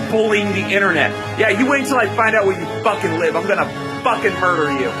revels in bullying the internet. Yeah, you wait until I find out where you fucking live. I'm gonna fucking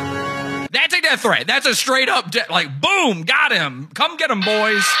murder you. That's a death threat. That's a straight up boom, got him. Come get him,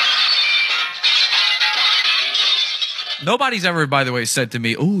 boys. Nobody's ever, by the way, said to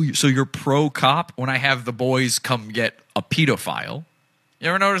me, oh, so you're pro-cop when I have the boys come get a pedophile. You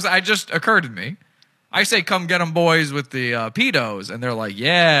ever notice that? It just occurred to me. I say, come get them, boys, with the pedos. And they're like,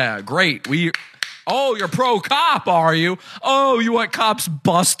 yeah, great. Oh, you're pro-cop, are you? Oh, you want cops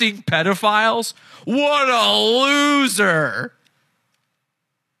busting pedophiles? What a loser.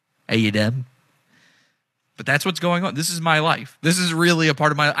 Hey, you dumb. But that's what's going on. This is my life. This is really a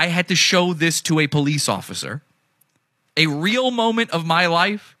part of my life. I had to show this to a police officer. A real moment of my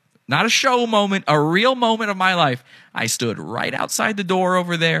life, not a show moment, a real moment of my life. I stood right outside the door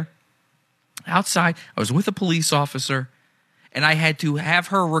over there. Outside, I was with a police officer, and I had to have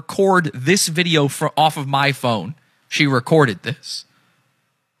her record this video off of my phone. She recorded this.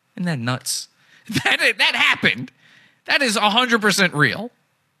 Isn't that nuts? That happened. That is 100% real.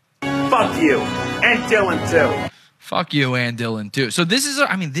 Fuck you. And Dylan, too. Fuck you and Dylan, too. So this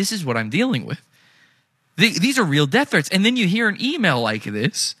is what I'm dealing with. These are real death threats. And then you hear an email like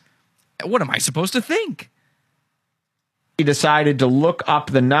this. What am I supposed to think? He decided to look up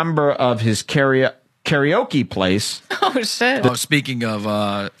the number of his karaoke place. Oh, shit. Oh, speaking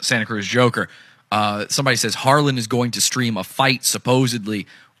of Santa Cruz Joker, somebody says Harlan is going to stream a fight, supposedly.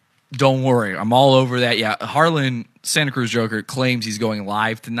 Don't worry. I'm all over that. Yeah, Harlan, Santa Cruz Joker, claims he's going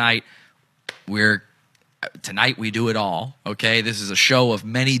live tonight. Tonight we do it all, okay? This is a show of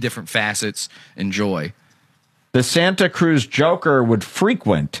many different facets. Enjoy. The Santa Cruz Joker would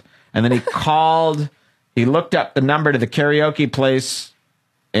frequent, and then he looked up the number to the karaoke place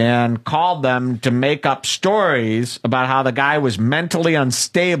and called them to make up stories about how the guy was mentally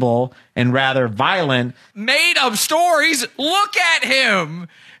unstable and rather violent. Made up stories? Look at him.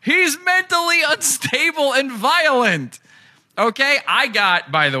 He's mentally unstable and violent. Okay,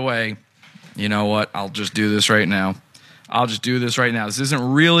 by the way, you know what? I'll just do this right now. This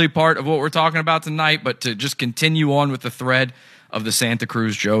isn't really part of what we're talking about tonight, but to just continue on with the thread of the Santa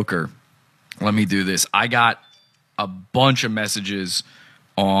Cruz Joker, let me do this. I got a bunch of messages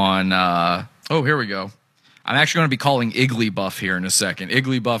on, here we go. I'm actually going to be calling Igglybuff here in a second.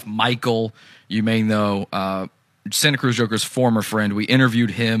 Igglybuff, Michael, you may know, Santa Cruz Joker's former friend. We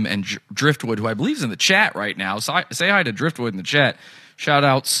interviewed him and Driftwood, who I believe is in the chat right now. So say hi to Driftwood in the chat. Shout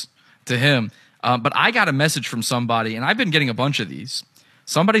outs to him. But I got a message from somebody, and I've been getting a bunch of these,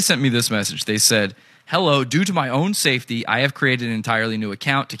 Somebody sent me this message. They said, "Hello, due to my own safety, I have created an entirely new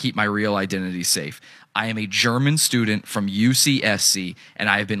account to keep my real identity safe. I am a German student from UCSC, and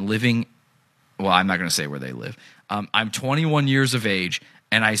I have been living, well, I'm not going to say where they live. I'm 21 years of age,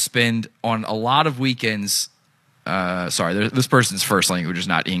 and I spend on a lot of weekends, this person's first language is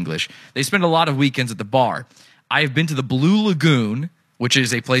not English. They spend a lot of weekends at the bar. I have been to the Blue Lagoon, which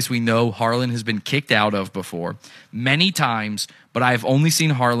is a place we know Harlan has been kicked out of before, many times, but I have only seen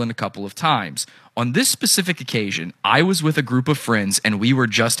Harlan a couple of times. On this specific occasion, I was with a group of friends, and we were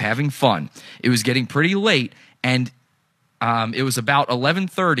just having fun. It was getting pretty late, and it was about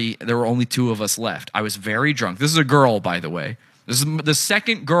 11:30. There were only 2 of us left. I was very drunk. This is a girl, by the way. This is the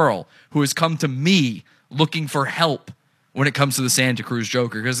second girl who has come to me looking for help when it comes to the Santa Cruz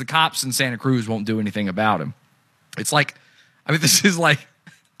Joker, because the cops in Santa Cruz won't do anything about him. It's like, I mean, this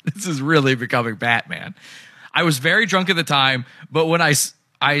is really becoming Batman. I was very drunk at the time, but when I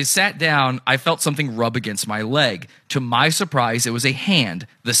sat down, I felt something rub against my leg. To my surprise, it was a hand,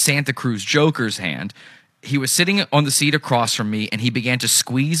 the Santa Cruz Joker's hand. He was sitting on the seat across from me, and he began to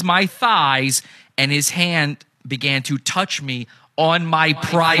squeeze my thighs, and his hand began to touch me on my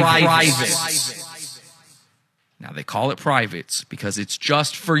privates. Now, they call it privates because it's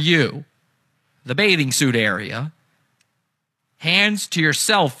just for you. The bathing suit area. Hands to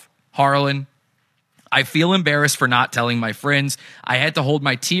yourself, Harlan. I feel embarrassed for not telling my friends. I had to hold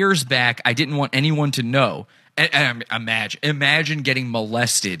my tears back. I didn't want anyone to know. And imagine getting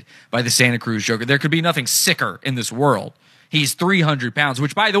molested by the Santa Cruz Joker. There could be nothing sicker in this world. He's 300 pounds,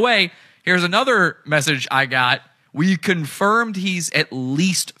 which, by the way, here's another message I got. We confirmed he's at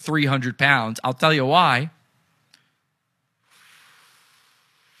least 300 pounds. I'll tell you why.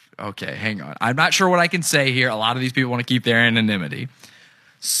 Okay, hang on. I'm not sure what I can say here. A lot of these people want to keep their anonymity.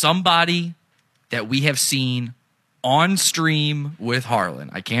 Somebody that we have seen on stream with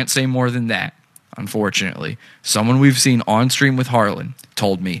Harlan. I can't say more than that, unfortunately. Someone we've seen on stream with Harlan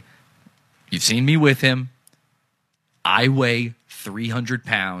told me, "You've seen me with him. I weigh 300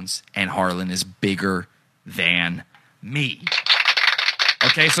 pounds, and Harlan is bigger than me."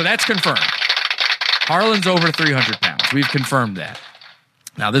 Okay, so that's confirmed. Harlan's over 300 pounds. We've confirmed that.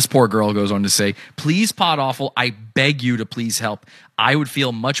 Now, this poor girl goes on to say, "Please, Pod Awful, I beg you to please help. I would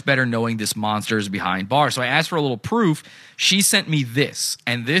feel much better knowing this monster is behind bars." So I asked for a little proof. She sent me this,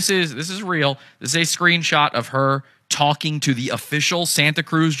 and this is real. This is a screenshot of her talking to the official Santa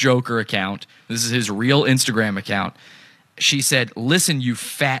Cruz Joker account. This is his real Instagram account. She said, "Listen, you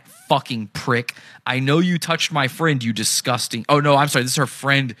fat fucking prick. I know you touched my friend, you disgusting..." Oh, no, I'm sorry. This is her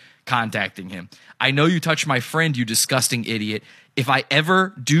friend contacting him. "I know you touched my friend, you disgusting idiot. If I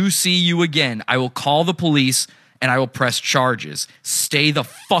ever do see you again, I will call the police and I will press charges. Stay the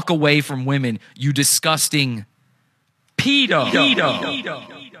fuck away from women, you disgusting pedo."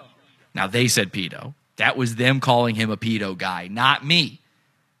 Now, they said pedo. That was them calling him a pedo guy, not me.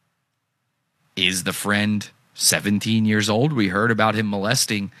 Is the friend 17 years old? We heard about him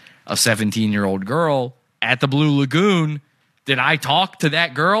molesting a 17-year-old girl at the Blue Lagoon. Did I talk to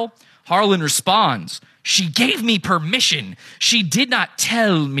that girl? Harlan responds, "She gave me permission. She did not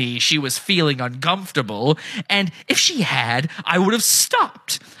tell me she was feeling uncomfortable, and if she had, I would have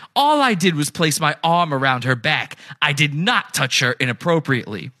stopped. All I did was place my arm around her back. I did not touch her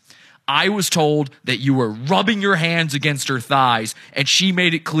inappropriately. I was told that you were rubbing your hands against her thighs, and she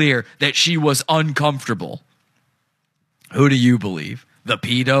made it clear that she was uncomfortable." Who do you believe? The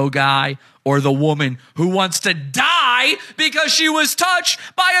pedo guy or the woman who wants to die because she was touched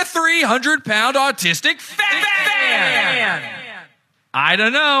by a 300-pound autistic fat man? I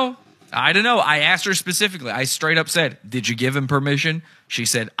don't know. I asked her specifically. I straight up said, "Did you give him permission?" She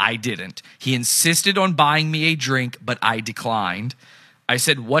said, "I didn't. He insisted on buying me a drink, but I declined." I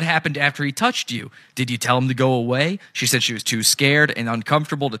said, "What happened after he touched you? Did you tell him to go away?" She said she was too scared and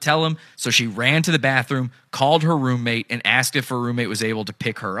uncomfortable to tell him, so she ran to the bathroom, called her roommate, and asked if her roommate was able to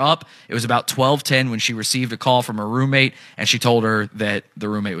pick her up. It was about 12:10 when she received a call from her roommate, and she told her that the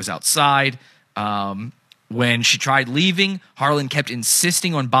roommate was outside. When she tried leaving, Harlan kept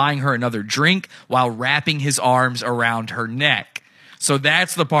insisting on buying her another drink while wrapping his arms around her neck. So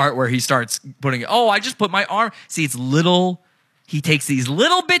that's the part where he starts putting, "Oh, I just put my arm..." See, it's little... He takes these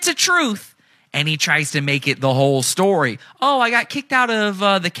little bits of truth and he tries to make it the whole story. "Oh, I got kicked out of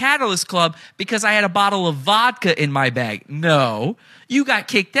the Catalyst Club because I had a bottle of vodka in my bag." No, you got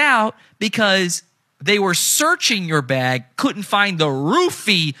kicked out because they were searching your bag, couldn't find the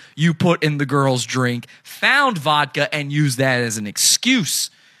roofie you put in the girl's drink, found vodka, and used that as an excuse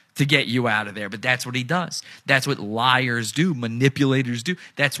to get you out of there. But that's what he does. That's what liars do, manipulators do.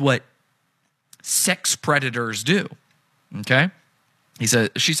 That's what sex predators do. Okay?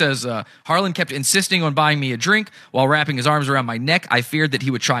 She says, Harlan kept insisting on buying me a drink while wrapping his arms around my neck. I feared that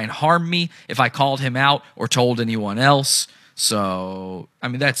he would try and harm me if I called him out or told anyone else. So, I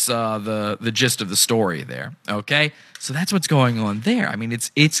mean, that's the gist of the story there. Okay, so that's what's going on there. I mean,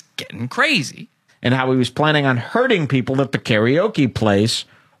 it's getting crazy. And how he was planning on hurting people at the karaoke place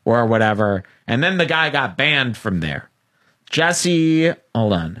or whatever. And then the guy got banned from there. Jesse,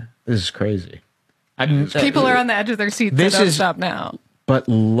 hold on, this is crazy. People are on the edge of their seats. This don't stop now. But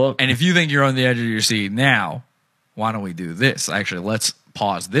look. And if you think you're on the edge of your seat now, why don't we do this? Actually, let's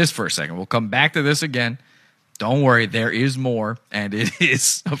pause this for a second. We'll come back to this again. Don't worry, there is more. And it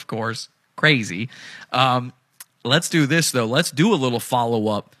is, of course, crazy. Let's do this, though. Let's do a little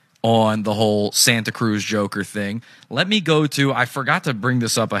follow-up on the whole Santa Cruz Joker thing. Let me go to, I forgot to bring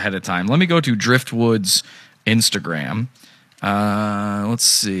this up ahead of time. Let me go to Driftwood's Instagram. Let's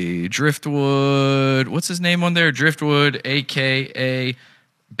see. Driftwood. What's his name on there? Driftwood, a.k.a.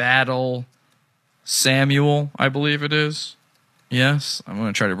 Battle Samuel, I believe it is. Yes. I'm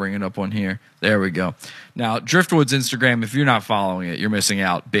going to try to bring it up on here. There we go. Now, Driftwood's Instagram, if you're not following it, you're missing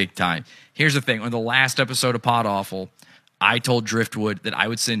out big time. Here's the thing. On the last episode of Pod Awful, I told Driftwood that I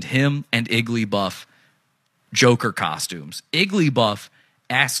would send him and Iggly Buff Joker costumes. Iggly Buff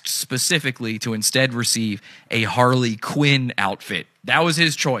asked specifically to instead receive a Harley Quinn outfit. That was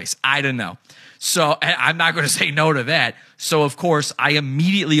his choice. I don't know. So I'm not going to say no to that. So, of course, I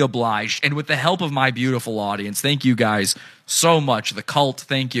immediately obliged. And with the help of my beautiful audience, thank you guys so much. The cult,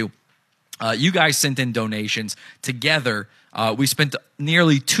 thank you. You guys sent in donations. Together, we spent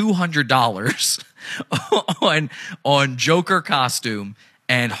nearly $200 on Joker costume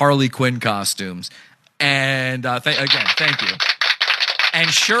and Harley Quinn costumes. And again, thank you.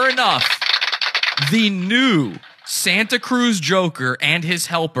 And sure enough, the new Santa Cruz Joker and his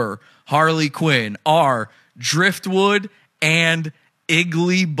helper, Harley Quinn, are Driftwood and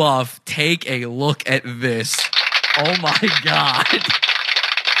Iggly Buff. Take a look at this. Oh my God.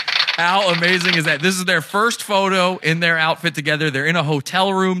 How amazing is that? This is their first photo in their outfit together. They're in a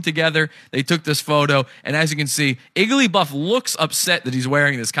hotel room together. They took this photo. And as you can see, Iggly Buff looks upset that he's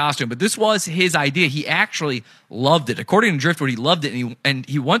wearing this costume, but this was his idea. He actually loved it. According to Driftwood, he loved it, and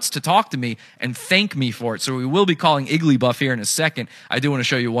he wants to talk to me and thank me for it. So we will be calling Iggly Buff here in a second. I do want to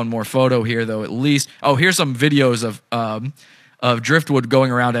show you one more photo here, though, at least. Oh, here's some videos of Driftwood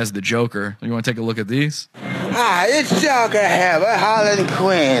going around as the Joker. You want to take a look at these? Hi, it's Joker here with Harlan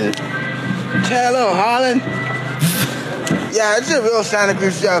Quinn. Hello, Harlan. Yeah, it's a real Santa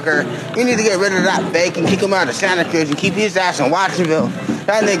Cruz Joker. You need to get rid of that fake and kick him out of Santa Cruz and keep his ass in Watsonville.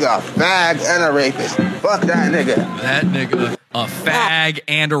 That nigga a fag and a rapist. Fuck that nigga. That nigga a fag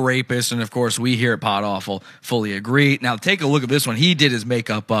and a rapist. And of course, we here at Pod Awful fully agree. Now, take a look at this one. He did his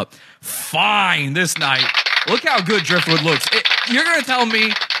makeup up fine this night. Look how good Driftwood looks. You're going to tell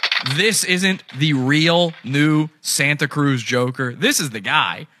me this isn't the real new Santa Cruz Joker? This is the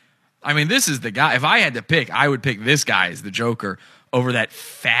guy. I mean, this is the guy. If I had to pick, I would pick this guy as the Joker over that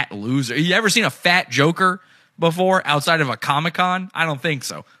fat loser. You ever seen a fat Joker before outside of a Comic-Con? I don't think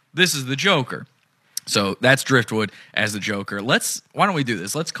so. This is the Joker. So that's Driftwood as the Joker. Why don't we do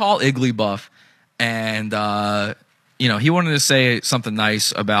this? Let's call Iggly Buff. And, he wanted to say something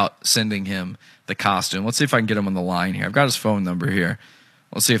nice about sending him the costume. Let's see if I can get him on the line here. I've got his phone number here.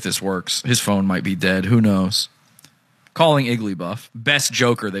 Let's see if this works. His phone might be dead. Who knows? Calling Iggly Buff. Best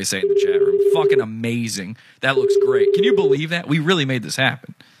Joker, they say in the chat room. Fucking amazing. That looks great. Can you believe that? We really made this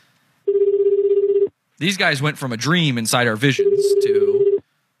happen. These guys went from a dream inside our visions to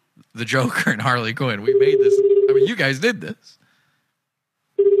the Joker and Harley Quinn. We made this. I mean, you guys did this.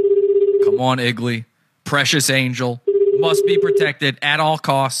 Come on, Iggly. Precious angel. Must be protected at all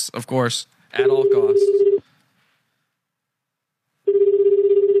costs, of course. At all costs.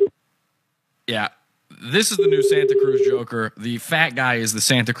 Yeah. This is the new Santa Cruz Joker. The fat guy is the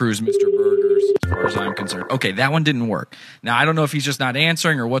Santa Cruz Mr. Burgers, as far as I'm concerned. Okay, that one didn't work. Now, I don't know if he's just not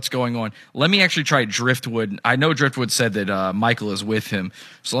answering or what's going on. Let me actually try Driftwood. I know Driftwood said that Michael is with him.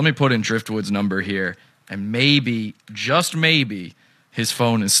 So let me put in Driftwood's number here. And maybe, just maybe, his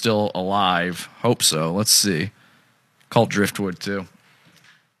phone is still alive. Hope so. Let's see. Call Driftwood, too.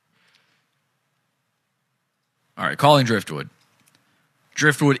 All right, calling Driftwood.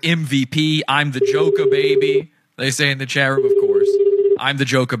 Driftwood MVP, I'm the Joker baby. They say in the chat room, of course. I'm the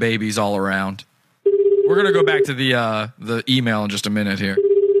Joker babies all around. We're going to go back to the email in just a minute here.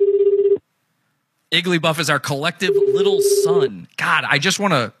 Iggly Buff is our collective little son. God, I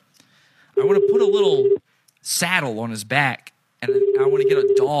want to put a little saddle on his back, and I want to get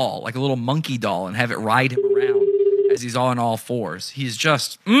a doll, like a little monkey doll, and have it ride him around as he's on all fours. He's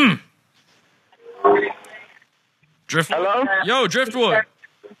just, Driftwood. Hello? Yo, Driftwood.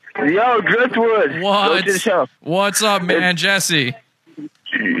 Yo, Driftwood. Go to the show. What's up, man? Jesse.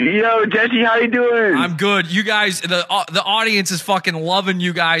 Yo, Jesse, how you doing? I'm good. You guys, the audience is fucking loving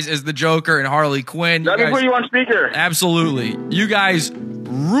you guys as the Joker and Harley Quinn. Let me put you on speaker. Absolutely. You guys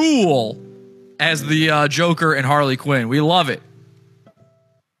rule as the Joker and Harley Quinn. We love it.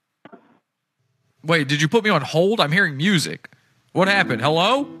 Wait, did you put me on hold? I'm hearing music. What happened?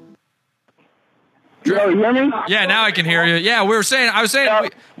 Hello? Yo, you hear me? Yeah, now I can hear you. Yeah, I was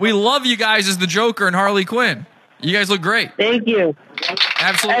saying we love you guys as the Joker and Harley Quinn. You guys look great. Thank you.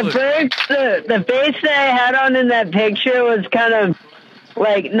 Absolutely. At first, the face that I had on in that picture was kind of,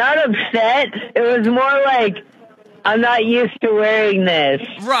 like, not upset. It was more like, I'm not used to wearing this.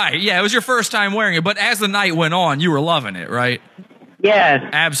 Right, yeah, it was your first time wearing it, but as the night went on, you were loving it, right? Yeah.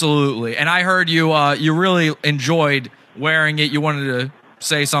 Absolutely. And I heard you you really enjoyed wearing it. You wanted to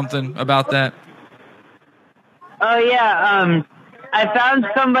say something about that? Oh, yeah, I found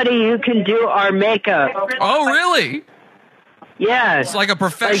somebody who can do our makeup. Oh, really? Yeah. It's like a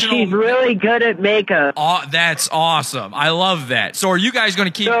professional. Like she's really good at makeup. Oh, that's awesome. I love that. So are you guys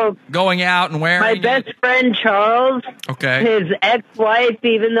going to keep going out and wearing My best friend, Charles, Okay. his ex-wife,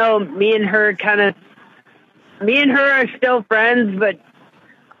 even though me and her are still friends, but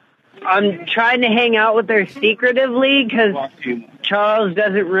I'm trying to hang out with her secretively because Charles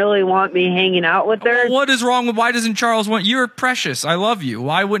doesn't really want me hanging out with her. What is wrong with, why doesn't Charles want, you're precious. I love you.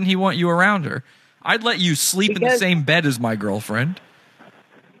 Why wouldn't he want you around her? I'd let you sleep in the same bed as my girlfriend.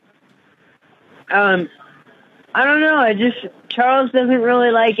 I don't know. Charles doesn't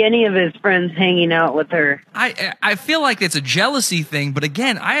really like any of his friends hanging out with her. I feel like it's a jealousy thing, but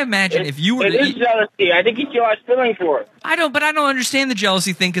again, I imagine if you were It is jealousy. I think he still has feeling for it. I don't understand the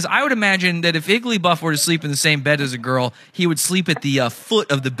jealousy thing because I would imagine that if Igglybuff were to sleep in the same bed as a girl, he would sleep at the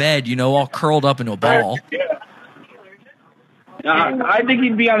foot of the bed, all curled up into a ball. I think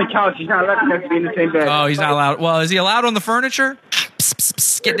he'd be on the couch. He's not letting us be in the same bed. Oh, he's not allowed. Well, is he allowed on the furniture?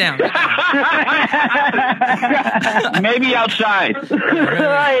 Get down. Get down. Maybe outside.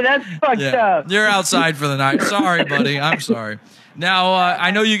 Right, that's fucked up. You're outside for the night. Sorry, buddy. I'm sorry. Now,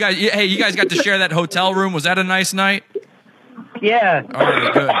 I know you guys. Hey, you guys got to share that hotel room. Was that a nice night? Yeah. All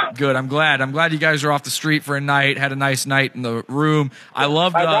right, good. I'm glad you guys are off the street for a night. Had a nice night in the room. I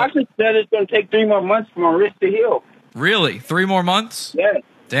loved. My doctor said it's going to take 3 more months for my wrist to heal. Really? 3 more months? Yeah.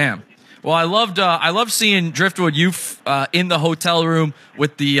 Damn. Well, I loved seeing Driftwood in the hotel room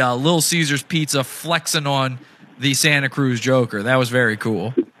with the Little Caesars pizza flexing on the Santa Cruz Joker. That was very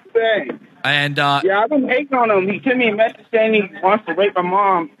cool. Dang. And yeah, I've been hating on him. He sent me a message saying he wants to rape my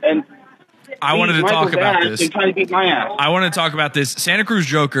mom, and I wanted to talk about this. And trying to beat my ass. I want to talk about this. Santa Cruz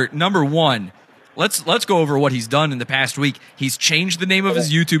Joker, number one. Let's go over what he's done in the past week. He's changed the name of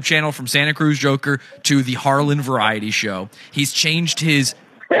his YouTube channel from Santa Cruz Joker to the Harlan Variety Show. He's changed his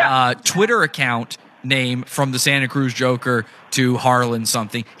Twitter account name from the Santa Cruz Joker to Harlan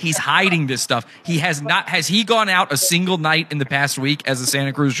something. He's hiding this stuff. Has he gone out a single night in the past week as the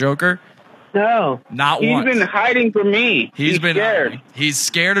Santa Cruz Joker? No. Not He's once. been hiding from me. He's been scared. hiding. He's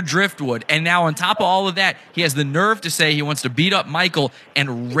scared of Driftwood. And now on top of all of that, he has the nerve to say he wants to beat up Michael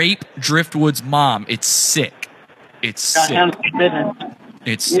and rape Driftwood's mom. It's sick. It's sick.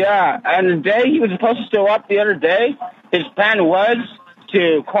 It's sick. Yeah, and the day he was supposed to show up the other day, his plan was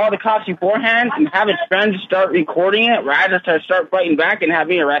to call the cops beforehand and have his friends start recording it rather to start fighting back and have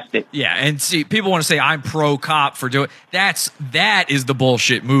me arrested. Yeah, and see, people want to say I'm pro cop for doing that is the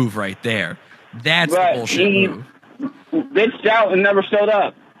bullshit move right there. That's the bullshit move. Bitched out and never showed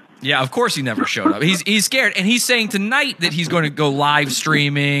up. Yeah, of course he never showed up. He's scared, and he's saying tonight that he's going to go live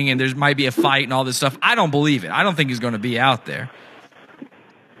streaming and there might be a fight and all this stuff. I don't believe it. I don't think he's going to be out there.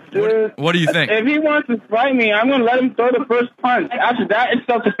 Dude, what do you think? If he wants to fight me, I'm going to let him throw the first punch. After that, it's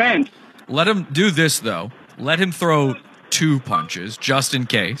self-defense. Let him do this, though. Let him throw 2 punches, just in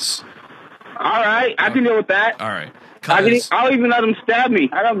case. All right, I can deal with that. All right. I'll even let him stab me.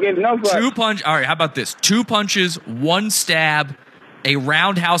 I don't give no fuck. 2 punch. All right, how about this? 2 punches, 1 stab. A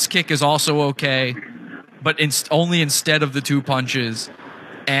roundhouse kick is also okay, but only instead of the 2 punches.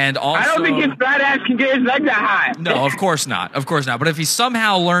 And also, I don't think his fat ass can get his leg that high. No, of course not. Of course not. But if he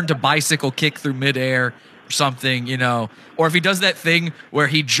somehow learned to bicycle kick through midair or something, or if he does that thing where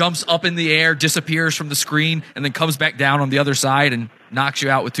he jumps up in the air, disappears from the screen, and then comes back down on the other side and knocks you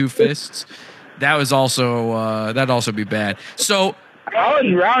out with 2 fists, that'd also be bad. So I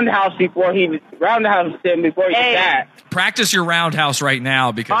was roundhouse before he did that. Practice your roundhouse right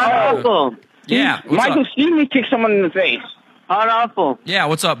now because yeah. Michael Steven kicked someone in the face. Hot awful. Yeah,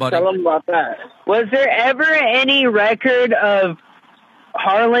 what's up, buddy? Tell him about that. Was there ever any record of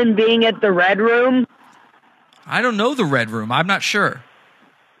Harlan being at the Red Room? I don't know the Red Room. I'm not sure.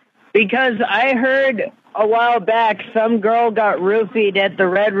 Because I heard a while back some girl got roofied at the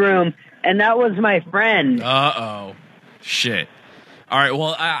Red Room, and that was my friend. Uh-oh. Shit. All right,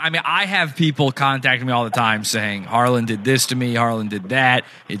 well, I mean, I have people contacting me all the time saying, Harlan did this to me, Harlan did that.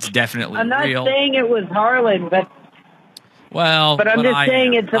 It's definitely I'm not real. saying it was Harlan, but I'm just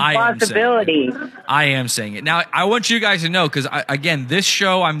saying it's a possibility. I am saying it. Now, I want you guys to know, because, again, this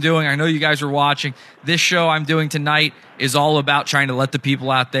show I'm doing, I know you guys are watching, this show I'm doing tonight is all about trying to let the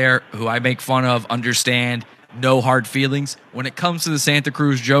people out there who I make fun of understand no hard feelings. When it comes to the Santa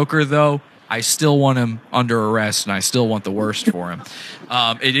Cruz Joker, though, I still want him under arrest, and I still want the worst for him.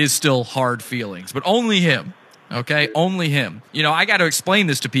 It is still hard feelings, but only him. Okay, only him. You know, I got to explain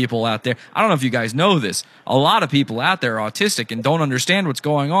this to people out there. I don't know if you guys know this. A lot of people out there are autistic and don't understand what's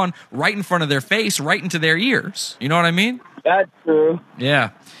going on right in front of their face, right into their ears. You know what I mean? That's true. Yeah.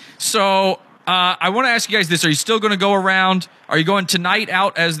 So I want to ask you guys this. Are you still going to go around? Are you going tonight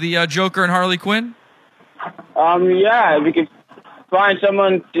out as the Joker and Harley Quinn? Yeah, if we could find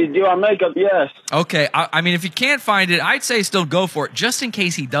someone to do our makeup, yes. Okay, I mean, if you can't find it, I'd say still go for it, just in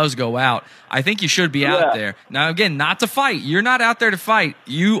case he does go out. I think you should be out there. Now, again, not to fight. You're not out there to fight.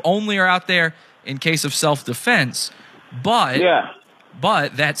 You only are out there in case of self-defense. But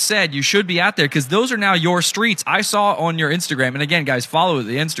that said, you should be out there because those are now your streets. I saw on your Instagram, and again, guys, follow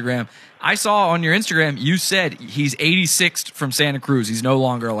the Instagram. I saw on your Instagram you said he's 86th from Santa Cruz. He's no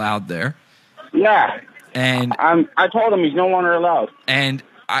longer allowed there. Yeah. And I told him he's no longer allowed. And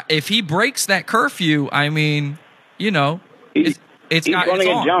if he breaks that curfew, I mean, you know, he's going to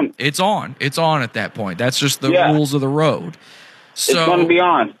get jumped. It's on. It's on at that point. That's just the rules of the road. So it's going to be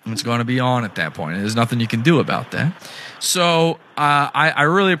on. It's going to be on at that point. There's nothing you can do about that. So I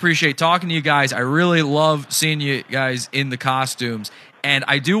really appreciate talking to you guys. I really love seeing you guys in the costumes. And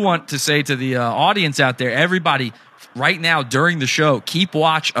I do want to say to the audience out there, everybody, right now during the show, keep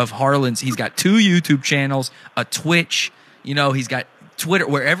watch of Harlan's. He's got 2 YouTube channels, a Twitch. You know, he's got Twitter.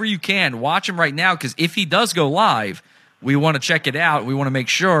 Wherever you can, watch him right now because if he does go live, we want to check it out. We want to make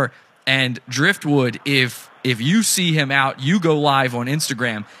sure. And Driftwood, if you see him out, you go live on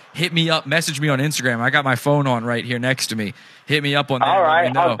Instagram. Hit me up. Message me on Instagram. I got my phone on right here next to me. Hit me up on there. All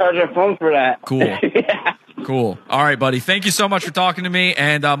right, I'll charge your phone for that. Cool. Cool. All right, buddy. Thank you so much for talking to me.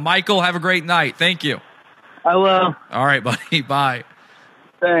 And Michael, have a great night. Thank you. I will. All right, buddy. Bye.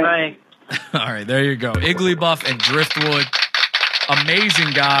 Bye. All right, there you go. Igglybuff and Driftwood.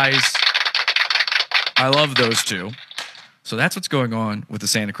 Amazing guys. I love those two. So that's what's going on with the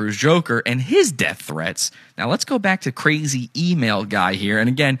Santa Cruz Joker and his death threats. Now let's go back to crazy email guy here. And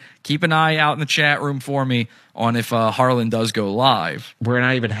again, keep an eye out in the chat room for me on if Harlan does go live. We're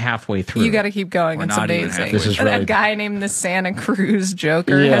not even halfway through. You got to keep going. We're it's not even amazing. halfway through. That guy named the Santa Cruz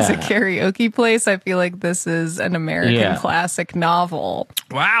Joker has a karaoke place. I feel like this is an American classic novel.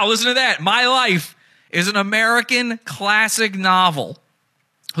 Wow, listen to that. My Life is an American classic novel.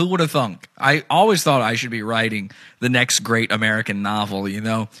 Who would have thunk? I always thought I should be writing the next great American novel, you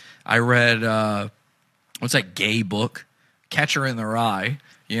know? I read, what's that gay book? Catcher in the Rye.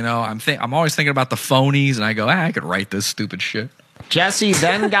 You know, I'm always thinking about the phonies, and I go, I could write this stupid shit. Jesse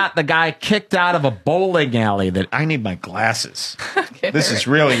then got the guy kicked out of a bowling alley that I need my glasses. This is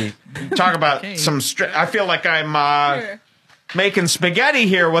really, talk about some, I feel like I'm making spaghetti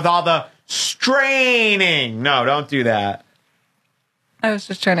here with all the straining. No, don't do that. I was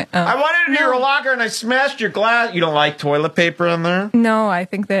just trying to. I went into your locker and I smashed your glass. You don't like toilet paper in there? No, I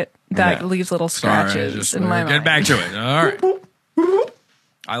think that leaves little scratches in my mind. Get back to it. All right.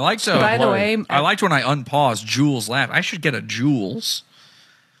 I liked By the way, I liked when I unpaused Jules' laugh. I should get a Jules,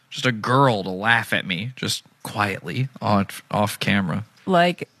 just a girl to laugh at me, just quietly off camera,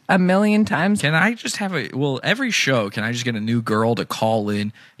 like a million times. Can I just have every show? Can I just get a new girl to call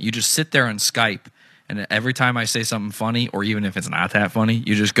in? You just sit there on Skype. And every time I say something funny, or even if it's not that funny,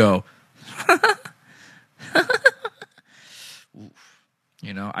 you just go,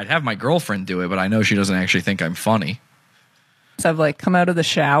 you know, I'd have my girlfriend do it, but I know she doesn't actually think I'm funny. So I've like come out of the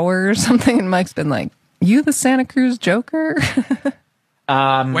shower or something, and Mike's been like, "You the Santa Cruz Joker?"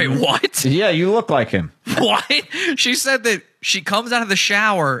 Wait, what? Yeah, you look like him. What? She said that she comes out of the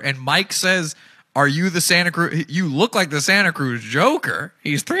shower, and Mike says, "Are you the Santa Cruz? You look like the Santa Cruz Joker.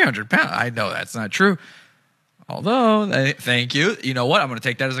 He's 300 pounds." I know that's not true. Although, thank you. You know what? I'm going to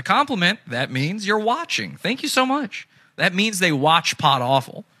take that as a compliment. That means you're watching. Thank you so much. That means they watch Pot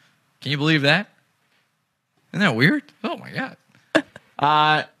Awful. Can you believe that? Isn't that weird? Oh my God.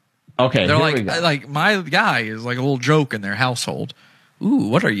 Okay. They're like my guy is like a little joke in their household. Ooh,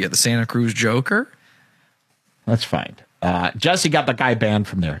 what are you, the Santa Cruz Joker? Let's find. Jesse got the guy banned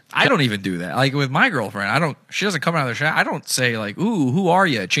from there. I don't even do that. Like with my girlfriend, she doesn't come out of the shower. I don't say like, ooh, who are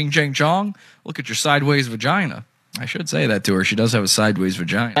you? Ching chang chong. Look at your sideways vagina. I should say that to her. She does have a sideways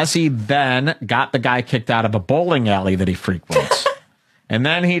vagina. Jesse then got the guy kicked out of a bowling alley that he frequents. And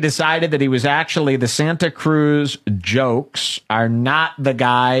then he decided that he was actually the Santa Cruz jokes are not the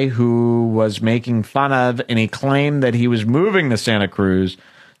guy who was making fun of, and he claimed that he was moving to Santa Cruz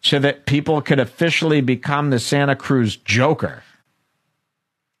so that people could officially become the Santa Cruz Joker.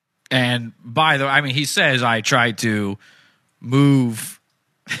 And by the way, I mean, he says I tried to move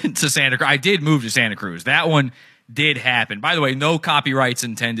to Santa Cruz. I did move to Santa Cruz. That one did happen. By the way, no copyrights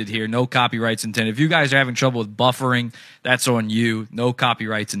intended here. No copyrights intended. If you guys are having trouble with buffering, that's on you. No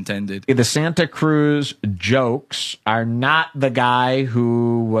copyrights intended. The Santa Cruz jokes are not the guy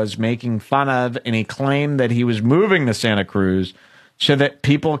who was making fun of, and he claimed that he was moving to Santa Cruz so that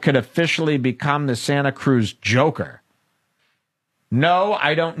people could officially become the Santa Cruz Joker. No,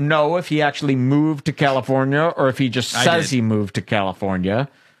 I don't know if he actually moved to California or if he just says he moved to California.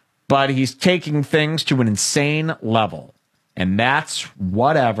 But he's taking things to an insane level. And that's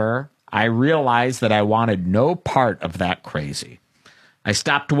whatever. I realized that I wanted no part of that crazy. I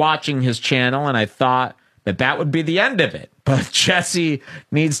stopped watching his channel and I thought that that would be the end of it. But Jesse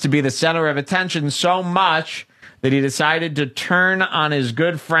needs to be the center of attention so much that he decided to turn on his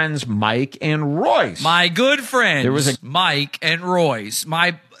good friends Mike and Royce. My good friends, there was Mike and Royce.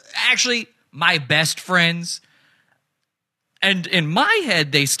 My best friends. And in my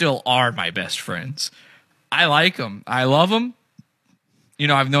head, they still are my best friends. I like them. I love them. You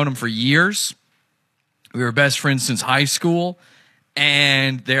know, I've known them for years. We were best friends since high school.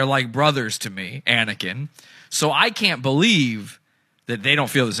 And they're like brothers to me, Anakin. So I can't believe that they don't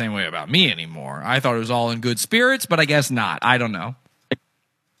feel the same way about me anymore. I thought it was all in good spirits, but I guess not. I don't know.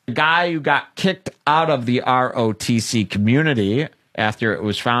 The guy who got kicked out of the ROTC community after it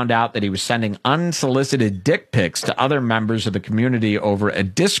was found out that he was sending unsolicited dick pics to other members of the community over a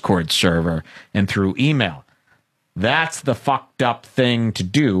Discord server and through email. That's the fucked up thing to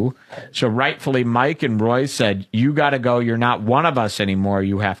do. So rightfully, Mike and Roy said, you got to go. You're not one of us anymore.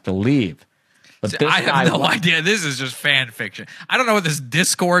 You have to leave. But this I have no idea. This is just fan fiction. I don't know what this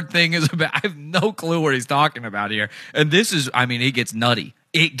Discord thing is about. I have no clue what he's talking about here. And this is, I mean, it gets nutty.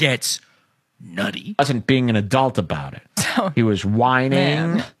 It gets nutty. Wasn't being an adult about it. He was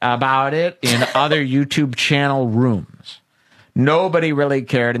whining about it in other YouTube channel rooms. Nobody really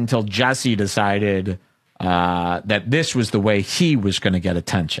cared until Jesse decided that this was the way he was going to get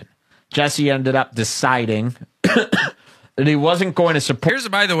attention. Jesse ended up deciding that he wasn't going to support. Here's,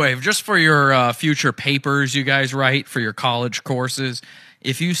 by the way, just for your future papers you guys write for your college courses,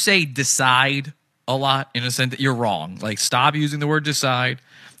 if you say decide a lot in a sentence, you're wrong. Like, stop using the word decide.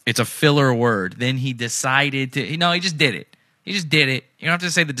 It's a filler word. Then he decided to, no, he just did it. He just did it. You don't have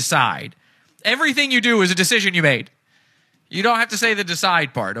to say the decide. Everything you do is a decision you made. You don't have to say the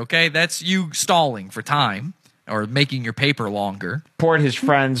decide part, okay? That's you stalling for time or making your paper longer. Support his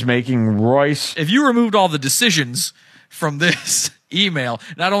friends making Royce. If you removed all the decisions from this email,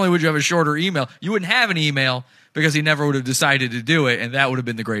 not only would you have a shorter email, you wouldn't have an email because he never would have decided to do it, and that would have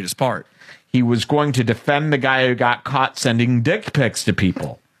been the greatest part. He was going to defend the guy who got caught sending dick pics to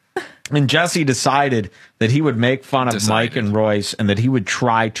people. And Jesse decided that he would make fun of Mike and Royce and that he would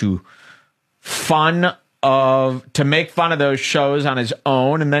try to make fun of those shows on his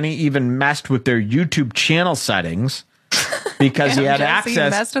own. And then he even messed with their YouTube channel settings because he had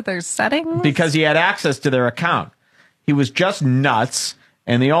access. Messed with their settings? Because he had access to their account. He was just nuts.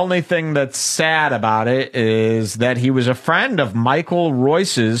 And the only thing that's sad about it is that he was a friend of Michael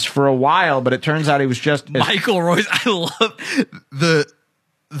Royce's for a while, but it turns out he was just Michael Royce. I love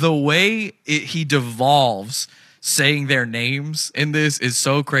the way he devolves saying their names in this is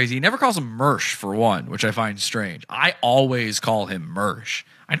so crazy. He never calls him Mersh, for one, which I find strange. I always call him Mersh.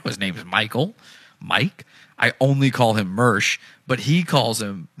 I know his name is Mike. I only call him Mersh, but he calls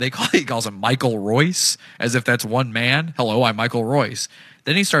him Michael Royce, as if that's one man. Hello, I'm Michael Royce.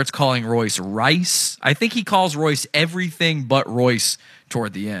 Then he starts calling Royce Rice. I think he calls Royce everything but Royce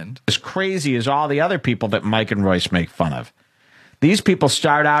toward the end. As crazy as all the other people that Mike and Royce make fun of. These people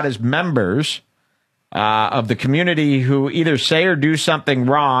start out as members of the community who either say or do something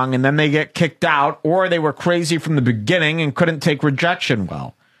wrong, and then they get kicked out, or they were crazy from the beginning and couldn't take rejection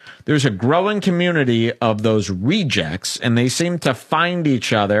well. There's a growing community of those rejects, and they seem to find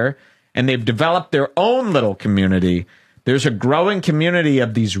each other, and they've developed their own little community. There's a growing community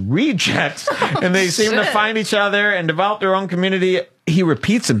of these rejects, and they seem to find each other and develop their own community. He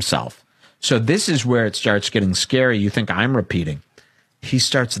repeats himself. So this is where it starts getting scary. You think I'm repeating. he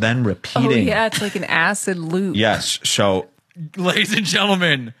starts then Oh, repeating. yeah, it's like an acid loop. Yes. So, Ladies and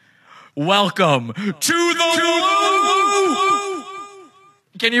gentlemen, welcome to the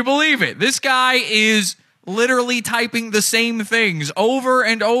Can you believe it? This guy is literally typing the same things over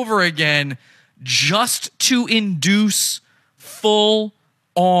and over again just to induce full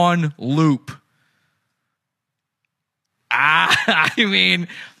on loop. I mean,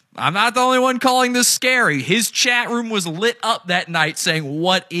 I'm not the only one calling this scary. His chat room was lit up that night saying,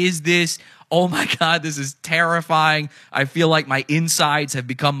 "What is this? Oh my God, this is terrifying. I feel like my insides have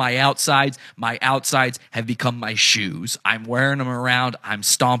become my outsides. My outsides have become my shoes. I'm wearing them around. I'm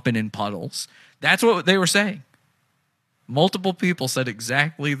stomping in puddles." That's what they were saying. Multiple people said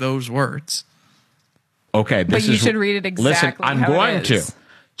exactly those words. okay, But you should read it exactly Listen, I'm how it going to. is.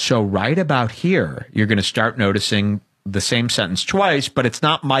 So right about here, you're going to start noticing the same sentence twice, but it's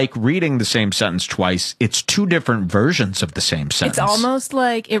not Mike reading the same sentence twice. It's two different versions of the same sentence. It's almost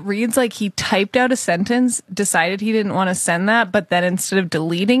like it reads like he typed out a sentence, decided he didn't want to send that, but then instead of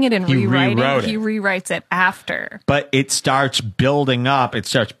deleting it and He rewriting rewrote it, he it. rewrites it after. But it starts building up. It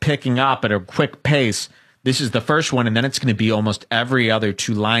starts picking up at a quick pace. This is the first one, and then it's going to be almost every other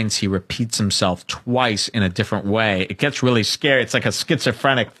 2 lines. He repeats himself twice in a different way. It gets really scary. It's like a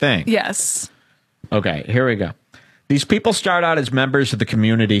schizophrenic thing. Yes. Okay, here we go. These people start out as members of the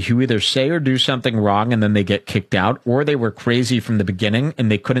community who either say or do something wrong and then they get kicked out, or they were crazy from the beginning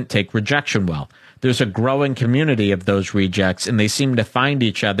and they couldn't take rejection well. There's a growing community of those rejects, and they seem to find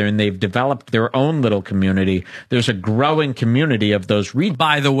each other, and they've developed their own little community. There's a growing community of those rejects.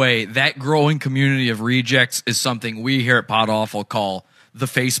 By the way, that growing community of rejects is something we here at Pod Awful call the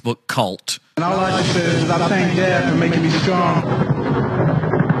Facebook cult. And all I can say is I thank Dad for making me strong.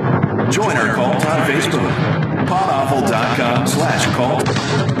 Join our cult on Facebook. podawful.com/cult.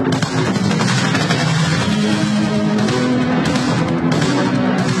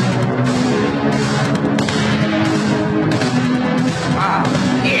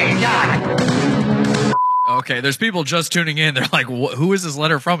 Okay, there's people just tuning in. They're like, who is this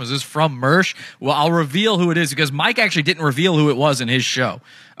letter from? Is this from Mersh? Well, I'll reveal who it is because Mike actually didn't reveal who it was in his show.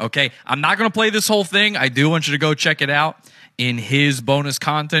 Okay, I'm not going to play this whole thing. I do want you to go check it out in his bonus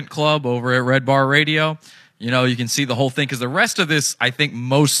content club over at Red Bar Radio. You know, you can see the whole thing because the rest of this, I think,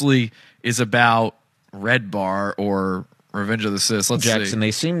 mostly is about Red Bar or Revenge of the Sis. Let's see. And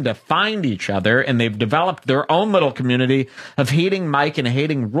they seem to find each other, and they've developed their own little community of hating Mike and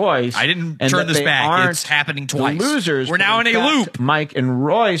hating Royce. I didn't and turn that this they back. aren't It's happening the twice. losers. We're but now in a fact, loop. Mike and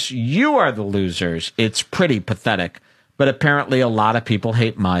Royce, you are the losers. It's pretty pathetic. But apparently a lot of people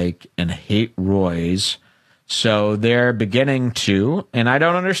hate Mike and hate Royce. So they're beginning to, and I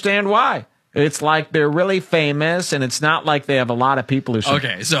don't understand why. It's like they're really famous, and it's not like they have a lot of people who.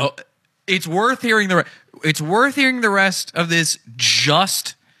 Okay, so it's worth hearing the rest of this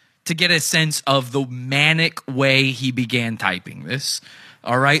just to get a sense of the manic way he began typing this.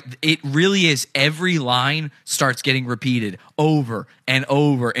 All right, it really is. Every line starts getting repeated over and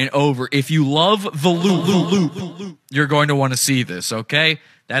over and over. If you love the loop, you're going to want to see this. Okay.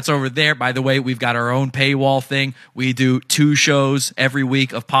 That's over there. By the way, we've got our own paywall thing. We do 2 shows every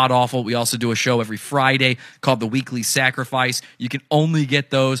week of Pod Awful. We also do a show every Friday called The Weekly Sacrifice. You can only get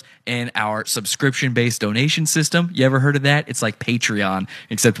those in our subscription-based donation system. You ever heard of that? It's like Patreon,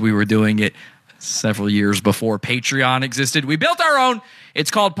 except we were doing it several years before Patreon existed. We built our own.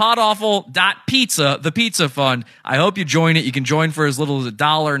 It's called podawful.pizza, the pizza fund. I hope you join it. You can join for as little as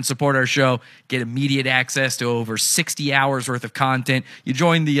 $1 and support our show. Get immediate access to over 60 hours worth of content. You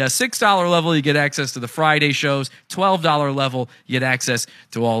join the $6 level, you get access to the Friday shows. $12 level, you get access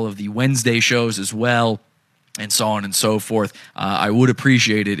to all of the Wednesday shows as well, and so on and so forth. I would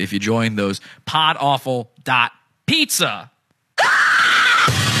appreciate it if you join those. podawful.pizza.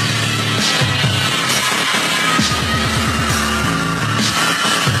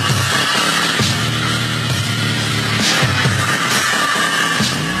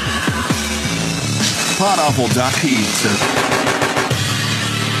 podawful.pizza.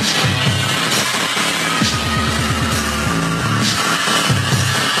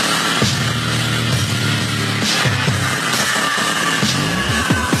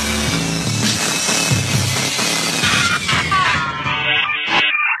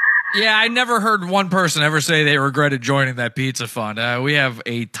 Yeah, I never heard one person ever say they regretted joining that pizza fund. We have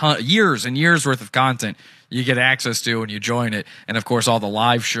a ton, years and years worth of content you get access to when you join it, and of course all the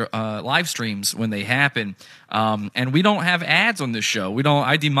live streams when they happen. And we don't have ads on this show.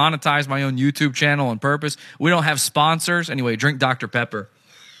 I demonetize my own YouTube channel on purpose. We don't have sponsors. Anyway, drink Dr. Pepper.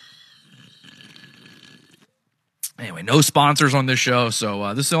 Anyway, no sponsors on this show,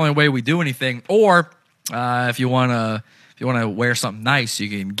 so this is the only way we do anything. Or if you want If you want to wear something nice, you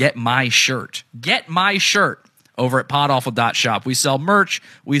can get my shirt. Get my shirt over at podawful.shop. We sell merch.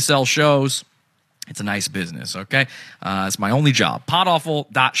 We sell shows. It's a nice business, okay? It's my only job.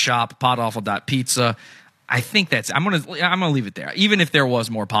 Podawful.shop, podawful.pizza. I think I'm gonna leave it there. Even if there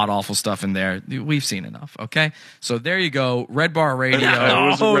was more Pod Awful stuff in there, we've seen enough, okay? So there you go. Red Bar Radio.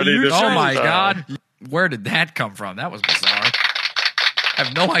 Oh my God. Where did that come from? That was bizarre. I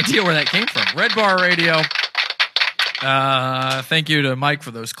have no idea where that came from. Red Bar Radio. Thank you to Mike for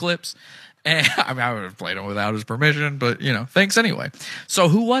those clips. And I would have played them without his permission, but thanks anyway. So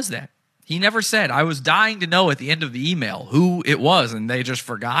who was that? He never said. I was dying to know at the end of the email who it was, and they just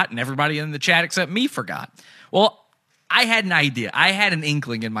forgot, and everybody in the chat except me forgot. Well, I had an idea. I had an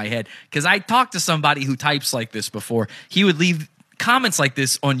inkling in my head, because I talked to somebody who types like this before. He would leave comments like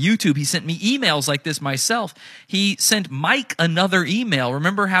this on YouTube. He sent me emails like this myself. He sent Mike another email.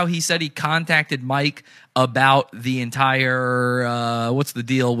 Remember how he said he contacted Mike about the entire, what's the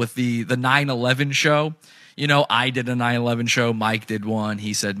deal with the 9/11 show? I did a 9/11 show. Mike did one.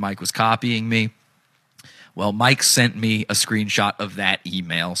 He said Mike was copying me. Well, Mike sent me a screenshot of that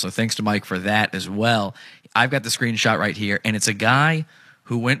email. So thanks to Mike for that as well. I've got the screenshot right here, and it's a guy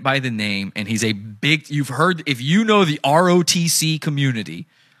who went by the name, and he's you've heard, if you know the ROTC community,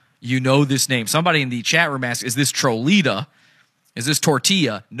 you know this name. Somebody in the chat room asked, is this Trolita? Is this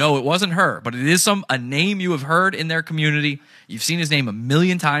Tortilla? No, it wasn't her, but it is a name you have heard in their community. You've seen his name a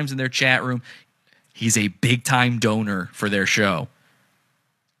million times in their chat room. He's a big-time donor for their show.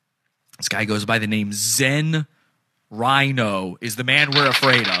 This guy goes by the name Zen Rhino, is the man we're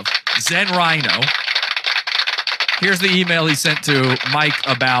afraid of. Zen Rhino. Here's the email he sent to Mike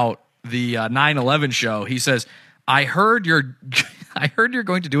about the 9/11 show. He says, I heard you're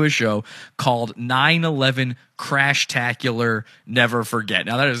going to do a show called 9/11 Crashtacular Never Forget.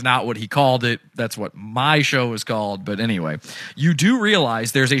 Now, that is not what he called it. That's what my show was called. But anyway, you do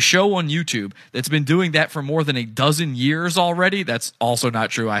realize there's a show on YouTube that's been doing that for more than a dozen years already. That's also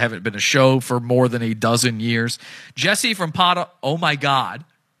not true. I haven't been a show for more than a dozen years. Jesse from oh my God.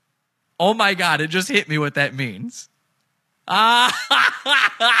 Oh my God, it just hit me what that means.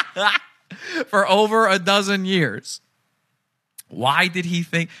 For over a dozen years. Why did he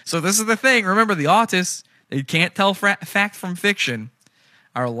think? So this is the thing. Remember, the autists, they can't tell fact from fiction.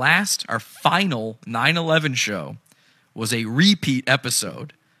 Our final 9/11 show was a repeat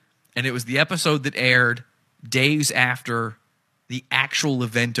episode. And it was the episode that aired days after the actual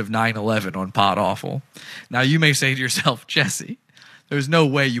event of 9/11 on Pod Awful. Now, you may say to yourself, Jesse, there's no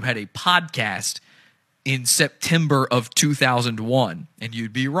way you had a podcast in September of 2001. And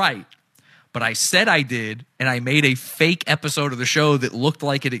you'd be right. But I said I did, and I made a fake episode of the show that looked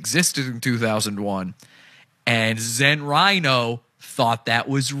like it existed in 2001. And Zen Rhino thought that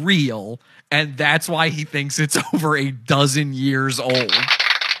was real, and that's why he thinks it's over a dozen years old.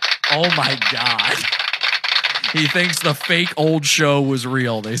 Oh my God. He thinks the fake old show was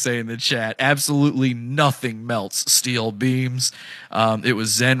real, they say in the chat. Absolutely nothing melts steel beams. It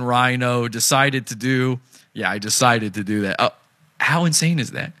was Zen Rhino decided to do. Yeah, I decided to do that. How insane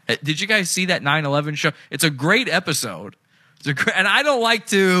is that? Did you guys see that 9/11 show? It's a great episode. And I don't like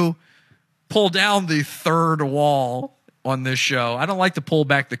to pull down the third wall on this show. I don't like to pull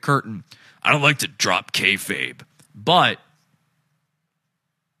back the curtain. I don't like to drop kayfabe. But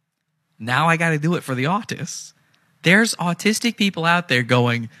now I got to do it for the autists. There's autistic people out there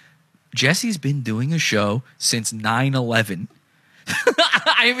going, Jesse's been doing a show since 9/11.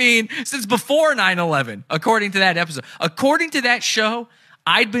 I mean, since before 9/11, according to that episode. According to that show,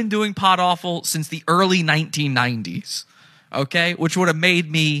 I'd been doing Pod Awful since the early 1990s, okay? Which would have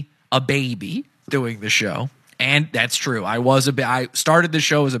made me a baby doing the show. And that's true. I started the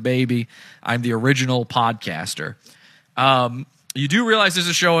show as a baby. I'm the original podcaster. You do realize there's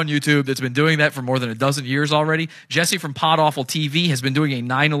a show on YouTube that's been doing that for more than a dozen years already. Jesse from Pod Awful TV has been doing a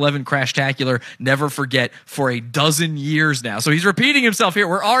 9/11 Crashtacular Never Forget for a dozen years now. So he's repeating himself here.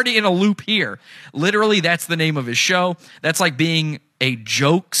 We're already in a loop here. Literally, that's the name of his show. That's like being a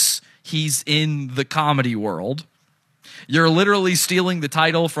jokes. He's in the comedy world. You're literally stealing the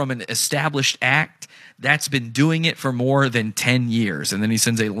title from an established act that's been doing it for more than 10 years. And then he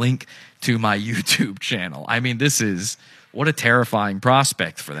sends a link to my YouTube channel. I mean, what a terrifying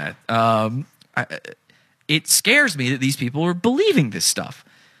prospect for that. It scares me that these people are believing this stuff.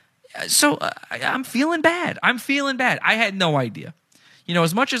 So I'm feeling bad. I had no idea.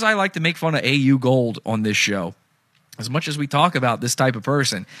 As much as I like to make fun of AU Gold on this show, as much as we talk about this type of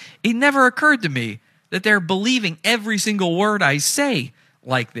person, it never occurred to me that they're believing every single word I say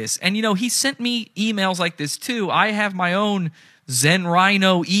like this. And, he sent me emails like this too. I have my own Zen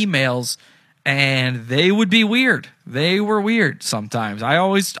Rhino emails. and they would be weird. They were weird sometimes. I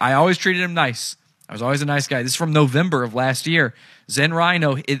always treated him nice. I was always a nice guy. This is from November of last year. Zen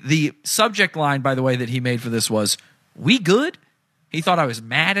Rhino, the subject line, by the way, that he made for this was, "We good?" He thought I was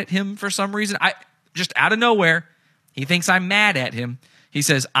mad at him for some reason. Just out of nowhere, he thinks I'm mad at him. He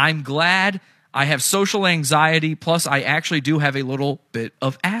says, "I'm glad I have social anxiety, plus I actually do have a little bit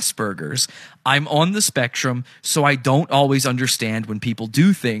of Asperger's. I'm on the spectrum, so I don't always understand when people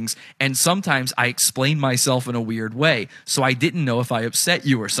do things, and sometimes I explain myself in a weird way, so I didn't know if I upset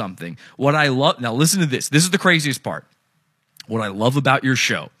you or something. What I love," now listen to this. This is the craziest part. "What I love about your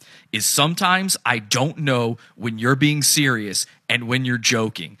show is sometimes I don't know when you're being serious and when you're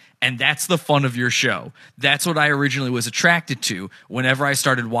joking. And that's the fun of your show. That's what I originally was attracted to whenever I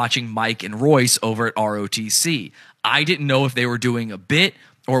started watching Mike and Royce over at ROTC. I didn't know if they were doing a bit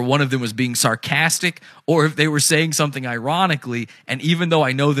or one of them was being sarcastic or if they were saying something ironically. And even though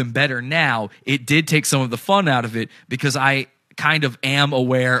I know them better now, it did take some of the fun out of it because I kind of am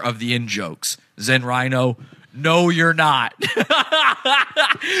aware of the in-jokes." Zen Rhino, no, you're not.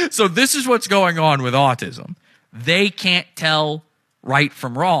 So this is what's going on with autism. They can't tell right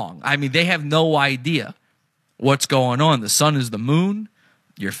from wrong. I mean, they have no idea what's going on. The sun is the moon.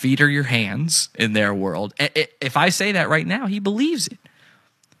 Your feet are your hands in their world. If I say that right now, he believes it.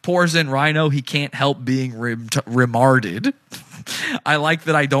 Poor Zen Rhino, he can't help being remarded. I like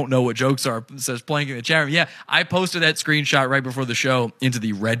that I don't know what jokes are. It says playing in the chat room. Yeah, I posted that screenshot right before the show into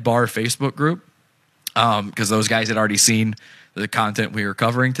the Red Bar Facebook group because those guys had already seen the content we were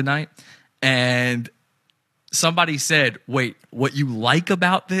covering tonight. And somebody said, "Wait, what you like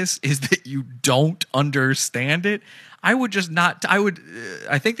about this is that you don't understand it?" I would just not,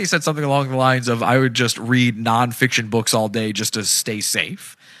 I think they said something along the lines of, I would just read nonfiction books all day just to stay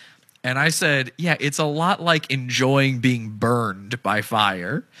safe. And I said, yeah, it's a lot like enjoying being burned by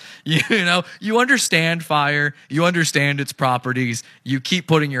fire. You know, you understand fire, you understand its properties, you keep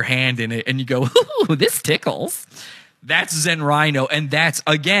putting your hand in it, and you go, "Ooh, this tickles." That's Zen Rhino, and that's,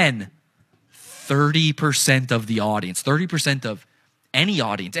 again, 30% of the audience, 30% of any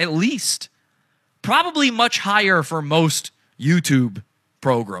audience, at least. Probably much higher for most YouTube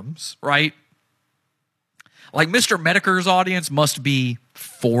programs, right? Like Mr. Medicare's audience must be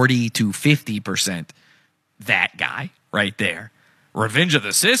 40 to 50% that guy right there. Revenge of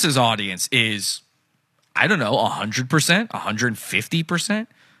the Sis's audience is, I don't know, 100%, 150%,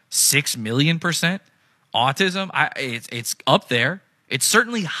 6 million% autism. It's up there. It's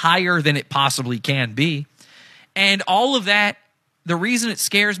certainly higher than it possibly can be. And all of that, the reason it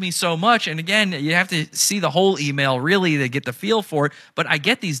scares me so much, and again, you have to see the whole email really to get the feel for it, but I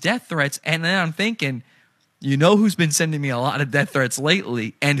get these death threats, and then I'm thinking, you know who's been sending me a lot of death threats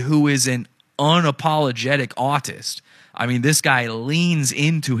lately and who is an unapologetic autist? I mean, this guy leans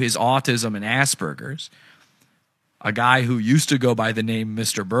into his autism and Asperger's. A guy who used to go by the name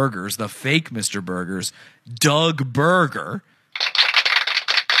Mr. Burgers, the fake Mr. Burgers, Doug Burger.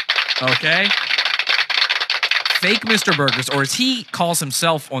 Okay? Fake Mr. Burgers, or as he calls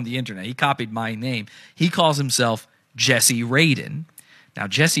himself on the internet, he copied my name, he calls himself Jesse Radin. Now,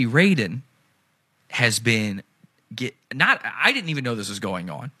 Jesse Radin has been, I didn't even know this was going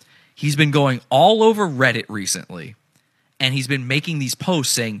on. He's been going all over Reddit recently, and he's been making these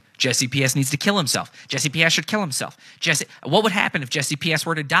posts saying, Jesse PS needs to kill himself. Jesse PS should kill himself. What would happen if Jesse PS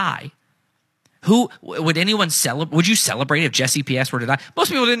were to die? Would anyone celebrate? Would you celebrate if Jesse PS were to die?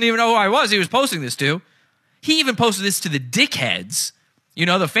 Most people didn't even know who I was. He was posting this to. He even posted this to the dickheads, you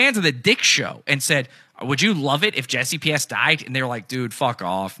know, the fans of the Dick Show, and said, "Would you love it if Jesse PS died?" And they were like, "Dude, fuck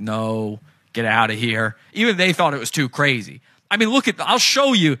off. No, get out of here." Even they thought it was too crazy. I mean, I'll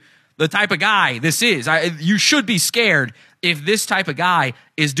show you the type of guy this is. You should be scared if this type of guy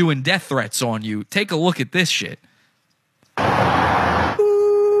is doing death threats on you. Take a look at this shit.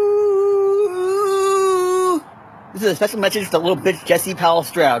 This is a special message for the little bitch Jesse Powell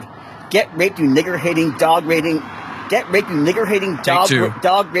Stroud. Get raped, you nigger-hating, dog-rating,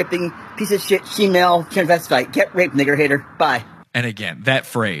 dog-ripping, piece of shit, female, transvestite. Get raped, nigger-hater. Bye. And again, that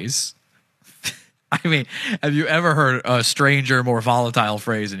phrase, I mean, have you ever heard a stranger, more volatile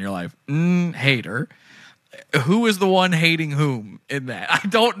phrase in your life? Hater. Who is the one hating whom in that? I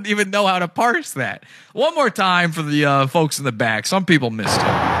don't even know how to parse that. One more time for the folks in the back. Some people missed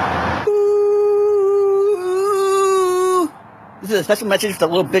it. This is a special message for the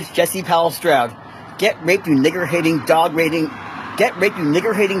little bitch Jesse Powell Stroud. Get raped, you nigger-hating, dog-ripping,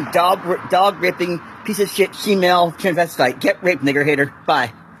 piece of shit, female, transvestite. Get raped, nigger-hater.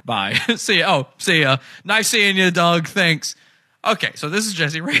 Bye. Bye. See ya. Oh, see ya. Nice seeing you, Doug. Thanks. Okay, so this is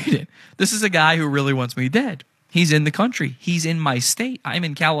Jesse Radin. This is a guy who really wants me dead. He's in the country. He's in my state. I'm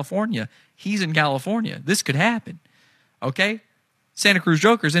in California. He's in California. This could happen. Okay? Santa Cruz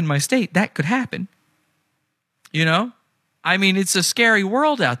Joker's in my state. That could happen. You know? I mean, it's a scary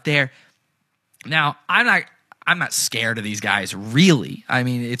world out there. Now, I'm not scared of these guys, really. I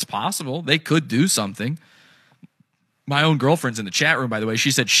mean, it's possible. They could do something. My own girlfriend's in the chat room, by the way. She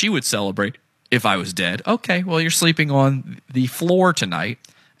said she would celebrate if I was dead. Okay, well, you're sleeping on the floor tonight,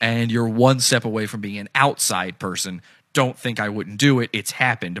 and you're one step away from being an outside person. Don't think I wouldn't do it. It's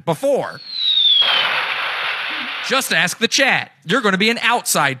happened before. Just ask the chat. You're going to be an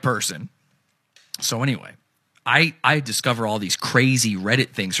outside person. So anyway, I discover all these crazy Reddit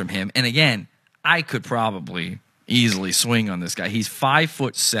things from him. And again, I could probably easily swing on this guy. He's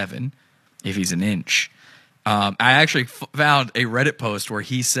 5'7" if he's an inch. I actually found a Reddit post where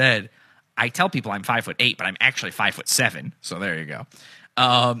he said, I tell people I'm 5'8", but I'm actually 5'7". So there you go.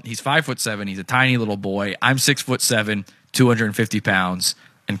 He's 5'7". He's a tiny little boy. I'm 6'7", 250 pounds,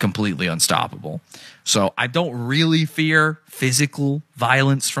 and completely unstoppable. So I don't really fear physical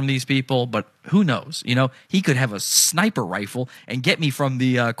violence from these people, but who knows? You know, he could have a sniper rifle and get me from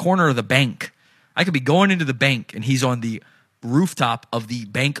the corner of the bank. I could be going into the bank, and he's on the rooftop of the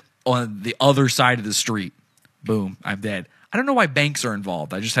bank on the other side of the street. Boom, I'm dead. I don't know why banks are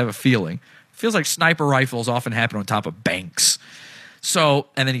involved. I just have a feeling. It feels like sniper rifles often happen on top of banks. So,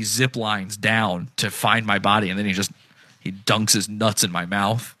 and then he zip lines down to find my body, and then he dunks his nuts in my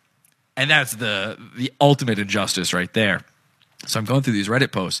mouth. And that's the ultimate injustice right there. So I'm going through these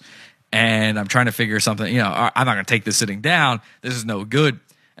Reddit posts, and I'm trying to figure something, you know, I'm not going to take this sitting down. This is no good.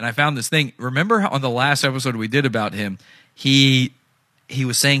 And I found this thing. Remember on the last episode we did about him, he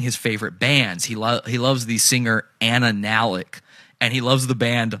was saying his favorite bands. He loves the singer Anna Nalick, and he loves the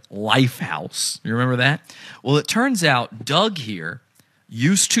band Lifehouse. You remember that? Well, it turns out Doug here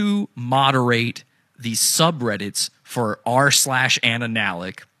used to moderate the subreddits for r/Anna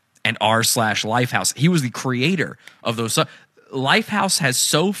Nalick and r/Lifehouse. He was the creator of those. Lifehouse has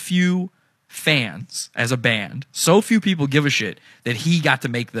so few fans as a band, so few people give a shit, that he got to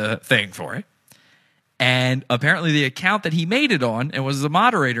make the thing for it. And apparently the account that he made it on and was the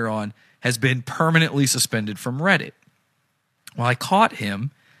moderator on has been permanently suspended from Reddit. Well, I caught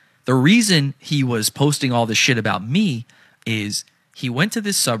him. The reason he was posting all this shit about me is he went to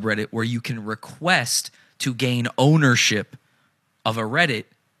this subreddit where you can request to gain ownership of a Reddit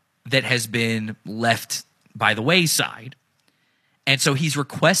that has been left by the wayside. And so he's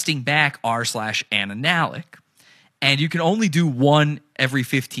requesting back r/Anna Nalick. And you can only do one every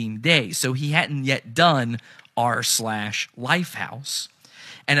 15 days. So he hadn't yet done r/Lifehouse.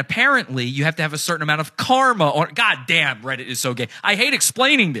 And apparently you have to have a certain amount of karma. God damn, Reddit is so gay. I hate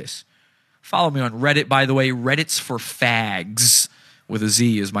explaining this. Follow me on Reddit, by the way. Reddit's for fags with a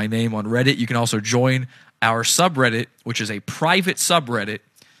Z is my name on Reddit. You can also join our subreddit, which is a private subreddit,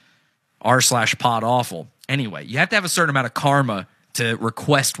 r/PodAwful. Anyway, you have to have a certain amount of karma to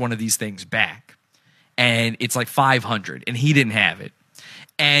request one of these things back. And it's like 500, and he didn't have it.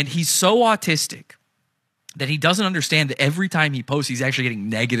 And he's so autistic that he doesn't understand that every time he posts, he's actually getting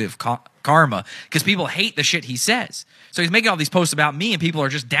negative karma because people hate the shit he says. So he's making all these posts about me, and people are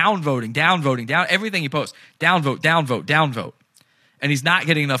just downvoting, everything he posts. Downvote. And he's not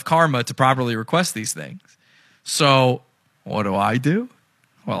getting enough karma to properly request these things. So what do?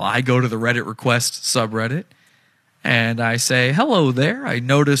 Well, I go to the Reddit request subreddit, and I say, hello there. I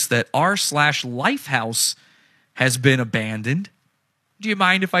noticed that r/Lifehouse has been abandoned. Do you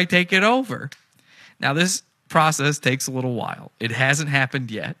mind if I take it over? Now, this process takes a little while. It hasn't happened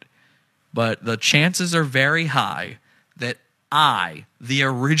yet, but the chances are very high that I, the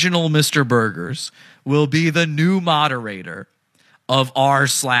original Mr. Burgers, will be the new moderator of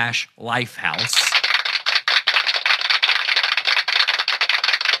r/Lifehouse.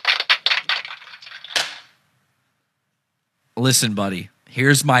 Listen, buddy,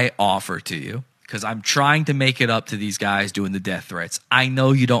 here's my offer to you, because I'm trying to make it up to these guys doing the death threats. I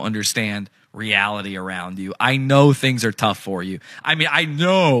know you don't understand reality around you. I know things are tough for you. I mean, I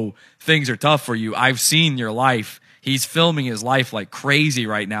know things are tough for you. I've seen your life. He's filming his life like crazy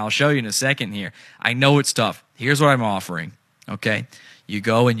right now. I'll show you in a second here. I know it's tough. Here's what I'm offering, okay? You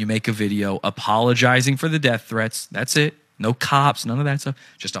go and you make a video apologizing for the death threats. That's it. No cops, none of that stuff.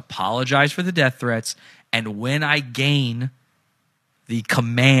 Just apologize for the death threats. And when I gain the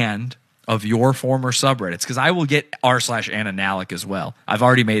command of your former subreddits, because I will get r/Anna Nalick as well. I've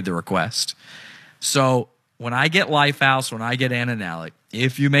already made the request. So when I get Lifehouse, when I get Anna Nalick,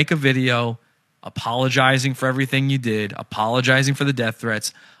 if you make a video apologizing for everything you did, apologizing for the death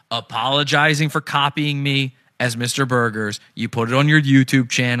threats, apologizing for copying me as Mr. Burgers, you put it on your YouTube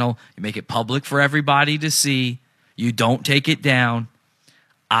channel, you make it public for everybody to see, you don't take it down,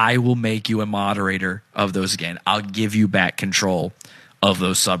 I will make you a moderator of those again. I'll give you back control of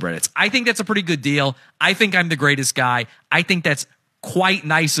those subreddits. I think that's a pretty good deal. I think I'm the greatest guy. I think that's quite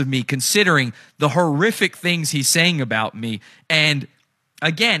nice of me considering the horrific things he's saying about me. And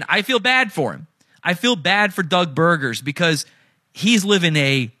again, I feel bad for him. I feel bad for Doug Burgers because he's living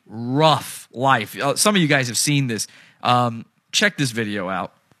a rough life. Some of you guys have seen this. Check this video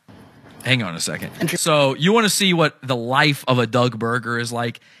out. Hang on a second. So you want to see what the life of a Doug Burger is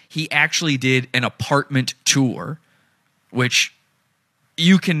like? He actually did an apartment tour, which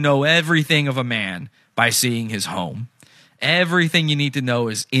you can know everything of a man by seeing his home. Everything you need to know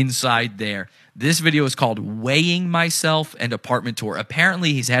is inside there. This video is called Weighing Myself and Apartment Tour.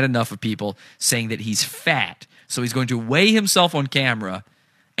 Apparently, he's had enough of people saying that he's fat. So he's going to weigh himself on camera,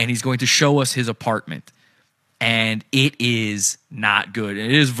 and he's going to show us his apartment. And it is not good.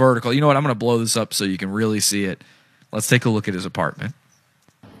 And it is vertical. You know what? I'm going to blow this up so you can really see it. Let's take a look at his apartment.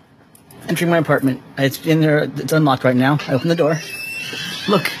 Entering my apartment. It's in there. It's unlocked right now. I open the door.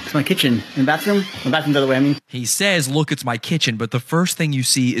 Look, it's my kitchen and bathroom. My bathroom's the other way, I mean. He says, look, it's my kitchen, but the first thing you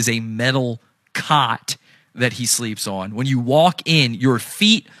see is a metal cot that he sleeps on. When you walk in, your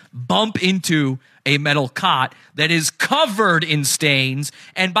feet bump into a metal cot that is covered in stains.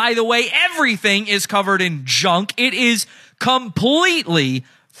 And by the way, everything is covered in junk. It is completely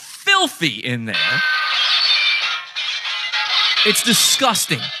filthy in there. It's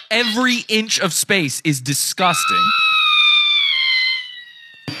disgusting. Every inch of space is disgusting.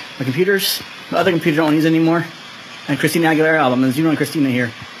 My computers, my other computer I don't use anymore. And Christina Aguilera album. There's Zero and Christina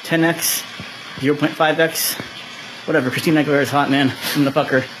here. 10x, 0.5x, whatever. Christina Aguilera's hot, man. I'm gonna fuck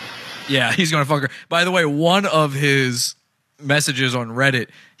her. Yeah, he's gonna fuck her. By the way, one of his messages on Reddit,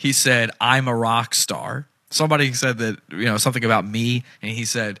 he said, "I'm a rock star." Somebody said that, you know, something about me, and he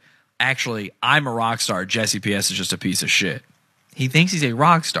said, "Actually, I'm a rock star. Jesse PS is just a piece of shit." He thinks he's a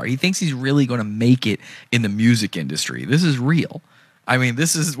rock star. He thinks he's really going to make it in the music industry. This is real. I mean,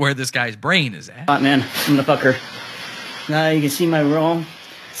 this is where this guy's brain is at. Hot, man. I'm gonna fuck her. Now you can see my room.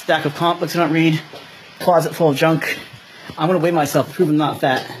 Stack of comp books I don't read. Closet full of junk. I'm gonna weigh myself to prove I'm not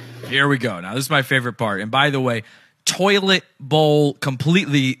fat. Here we go. Now, this is my favorite part. And by the way, toilet bowl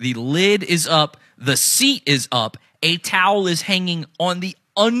completely, the lid is up, the seat is up, a towel is hanging on the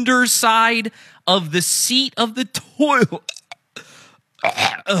underside of the seat of the toilet.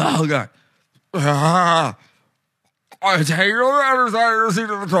 Oh, God. It's hanging on the underside of the seat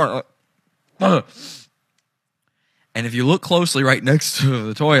of the toilet. And if you look closely right next to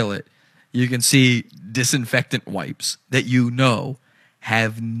the toilet, you can see disinfectant wipes that you know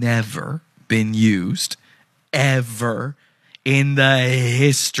have never been used ever in the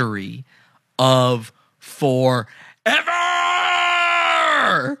history of forever.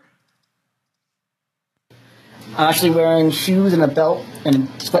 I'm actually wearing shoes and a belt and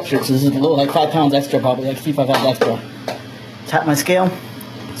sweatshirts. So this is a little, like 5 pounds extra, probably like 3-5 pounds extra. Tap my scale,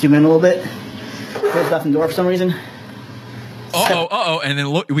 zoom in a little bit, close the bathroom door for some reason. And then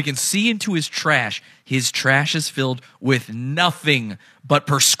look, we can see into his trash. His trash is filled with nothing but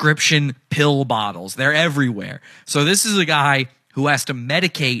prescription pill bottles. They're everywhere. So this is a guy who has to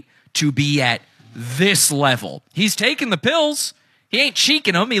medicate to be at this level. He's taking the pills. He ain't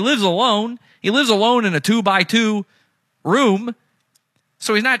cheeking them. He lives alone. He lives alone in a 2x2 room.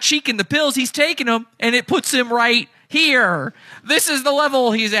 So he's not cheeking the pills. He's taking them, and it puts him right here. This is the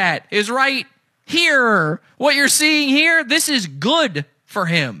level he's at, is right here. What you're seeing here, this is good for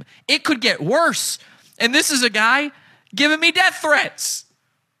him. It could get worse. And this is a guy giving me death threats.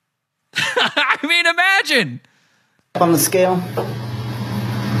 I mean, imagine. On the scale,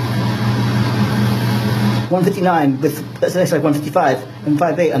 159 with that's like 155. I'm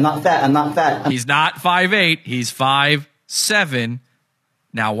 5'8". I'm not fat. I'm not fat. He's not 5'8". He's 5'7".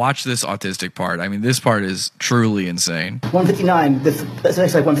 Now watch this autistic part. I mean, this part is truly insane. 159 with that's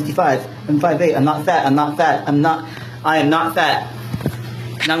like 155. I'm 5'8". I'm not fat. I'm not fat. I am not fat.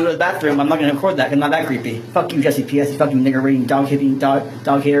 Now I'm going to the bathroom. I'm not going to record that. I'm not that creepy. Fuck you, Jesse PS. You fucking nigger rating, dog hating, dog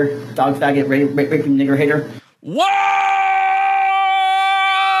hater, dog faggot, raping nigger hater. Whoa!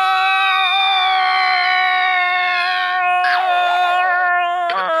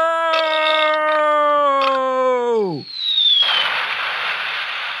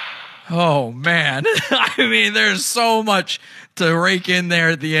 Oh, man. I mean, there's so much to rake in there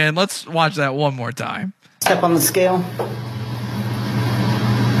at the end. Let's watch that one more time. Step on the scale.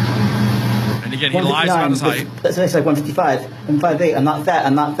 And again, he lies about his height. That's like 155. I'm 5'8". I'm not fat. I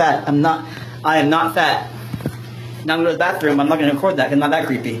am not fat. Now I'm going to the bathroom. I'm not going to record that. 'Cause I'm not that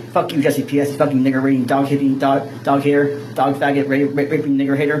creepy. Fuck you, Jesse P.S. You fucking nigger rating, dog hitting, dog hater, dog faggot, raping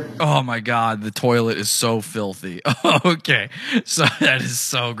nigger hater. Oh my God, the toilet is so filthy. Okay, so that is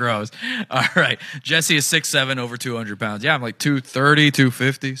so gross. All right, Jesse is 6'7", over 200 pounds. Yeah, I'm like 230,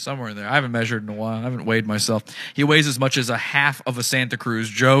 250, somewhere in there. I haven't measured in a while. I haven't weighed myself. He weighs as much as a half of a Santa Cruz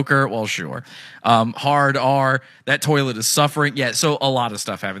Joker. Well, sure. Hard R. That toilet is suffering. Yeah, so a lot of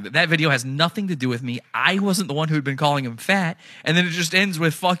stuff happened. That video has nothing to do with me. I wasn't the one who had been calling him fat, and then it just ends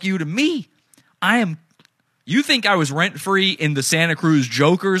with "fuck you" to me. You think I was rent-free in the Santa Cruz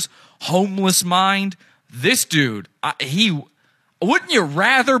Joker's homeless mind? This dude, wouldn't you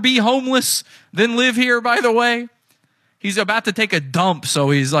rather be homeless than live here, by the way? He's about to take a dump, so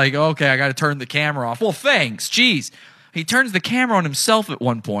he's like, okay, I got to turn the camera off. Well, thanks. Jeez. He turns the camera on himself at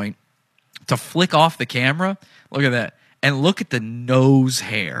one point to flick off the camera. Look at that. And look at the nose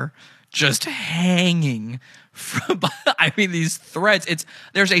hair just hanging from, I mean, these threads.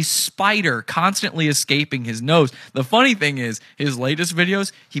 There's a spider constantly escaping his nose. The funny thing is, his latest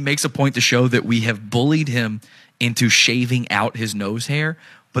videos, he makes a point to show that we have bullied him into shaving out his nose hair.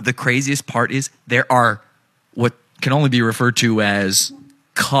 But the craziest part is there are what can only be referred to as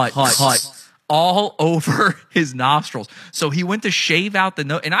cuts all over his nostrils. So he went to shave out the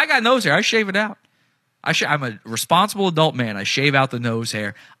nose, and I got nose hair. I shave it out. I'm a responsible adult man. I shave out the nose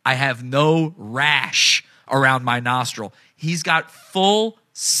hair. I have no rash around my nostril. He's got full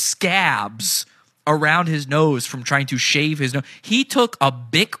scabs around his nose from trying to shave his nose. He took a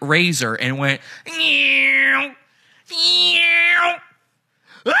Bic razor and went,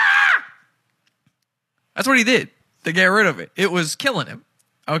 that's what he did to get rid of it. It was killing him.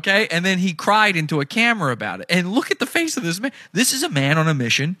 Okay? And then he cried into a camera about it. And look at the face of this man. This is a man on a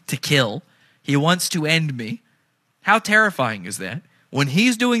mission to kill. He wants to end me. How terrifying is that? When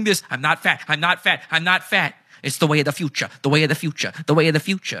he's doing this, I'm not fat, I'm not fat, I'm not fat. It's the way of the future, the way of the future, the way of the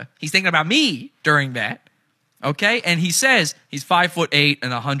future. He's thinking about me during that. Okay? And he says he's 5'8"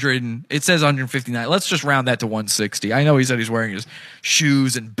 and 100, and it says 159. Let's just round that to 160. I know he said he's wearing his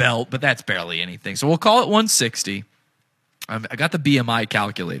shoes and belt, but that's barely anything. So we'll call it 160. I got the BMI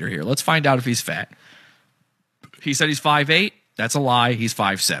calculator here. Let's find out if he's fat. He said he's 5'8". That's a lie. He's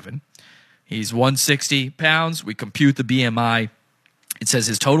 5'7". He's 160 pounds. We compute the BMI. It says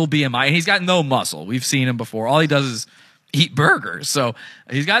his total BMI, and he's got no muscle. We've seen him before. All he does is eat burgers. So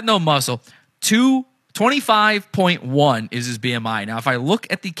he's got no muscle. 25.1 is his BMI. Now, if I look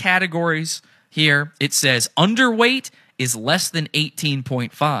at the categories here, it says underweight is less than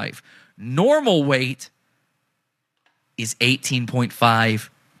 18.5. Normal weight is 18.5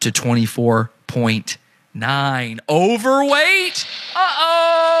 to 24.9. Overweight?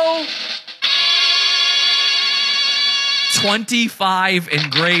 Uh-oh! 25 and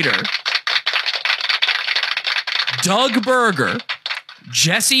greater. Doug Berger,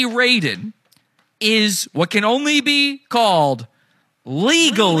 Jesse Radin, is what can only be called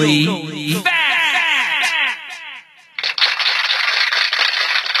legally fat.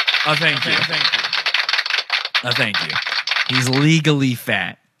 Thank you. Thank you. He's legally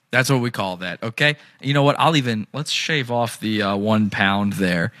fat. That's what we call that, okay? You know what? Let's shave off the 1 pound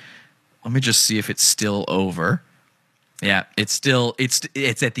there. Let me just see if it's still over. Yeah, it's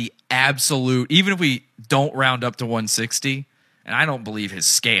at the absolute, even if we don't round up to 160, and I don't believe his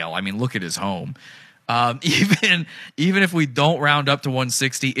scale. I mean, look at his home. Even if we don't round up to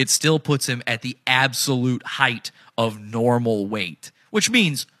 160, it still puts him at the absolute height of normal weight, which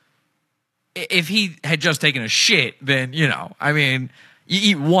means if he had just taken a shit, then, you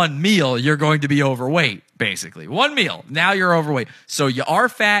eat one meal, you're going to be overweight, basically. One meal, now you're overweight. So you are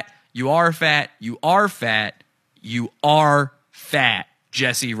fat, you are fat, you are fat, you are fat,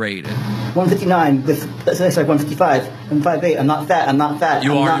 Jesse Radin. 159. That's like 155. I'm 5'8". I'm not fat. I'm not fat.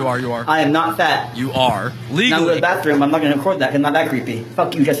 You are. I am not fat. You are. Legally. Now I'm going to the bathroom. I'm not going to record that 'cause I'm not that creepy.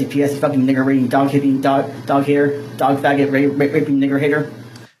 Fuck you, Jesse P.S. You fucking nigger rating, dog hitting, dog hater, dog faggot, raping nigger hater.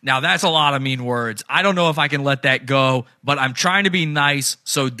 Now, that's a lot of mean words. I don't know if I can let that go, but I'm trying to be nice.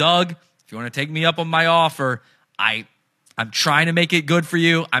 So, Doug, if you want to take me up on my offer, I'm trying to make it good for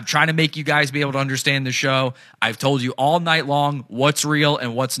you. I'm trying to make you guys be able to understand the show. I've told you all night long what's real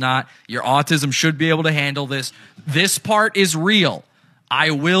and what's not. Your autism should be able to handle this. This part is real. I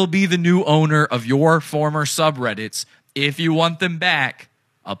will be the new owner of your former subreddits. If you want them back,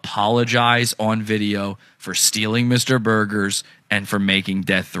 apologize on video for stealing Mr. Burgers and for making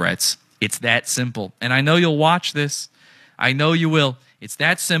death threats. It's that simple. And I know you'll watch this. I know you will. It's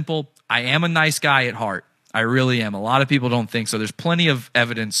that simple. I am a nice guy at heart. I really am. A lot of people don't think so. There's plenty of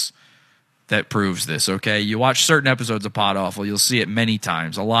evidence that proves this, okay? You watch certain episodes of Pod Awful, you'll see it many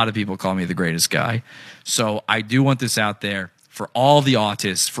times. A lot of people call me the greatest guy. So I do want this out there for all the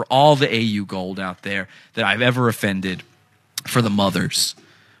autists, for all the AU Gold out there that I've ever offended, for the mothers,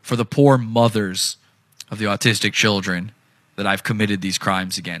 for the poor mothers of the autistic children that I've committed these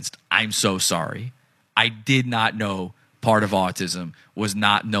crimes against. I'm so sorry. I did not know part of autism was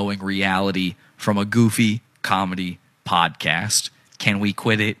not knowing reality from a goofy comedy podcast. Can we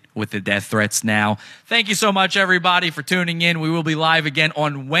quit it with the death threats now? Thank you so much, everybody, for tuning in. We will be live again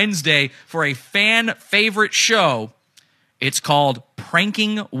on Wednesday for a fan favorite show. It's called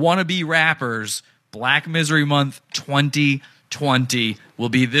Pranking Wannabe Rappers. Black Misery Month 2020 will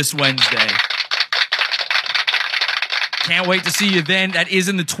be this Wednesday. Can't wait to see you then. That is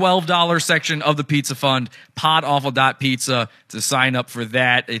in the $12 section of the Pizza Fund, podawful.pizza, to sign up for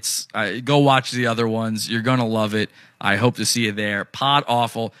that. It's go watch the other ones. You're going to love it. I hope to see you there,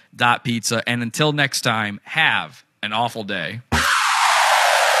 podawful.pizza. And until next time, have an awful day.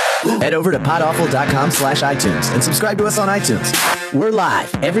 Head over to podawful.com/iTunes and subscribe to us on iTunes. We're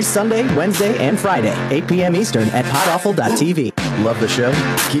live every Sunday, Wednesday, and Friday, 8 p.m. Eastern at podawful.tv. Love the show?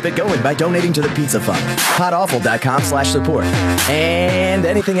 Keep it going by donating to the Pizza Fund. podawful.com/support. And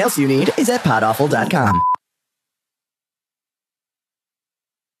anything else you need is at podawful.com.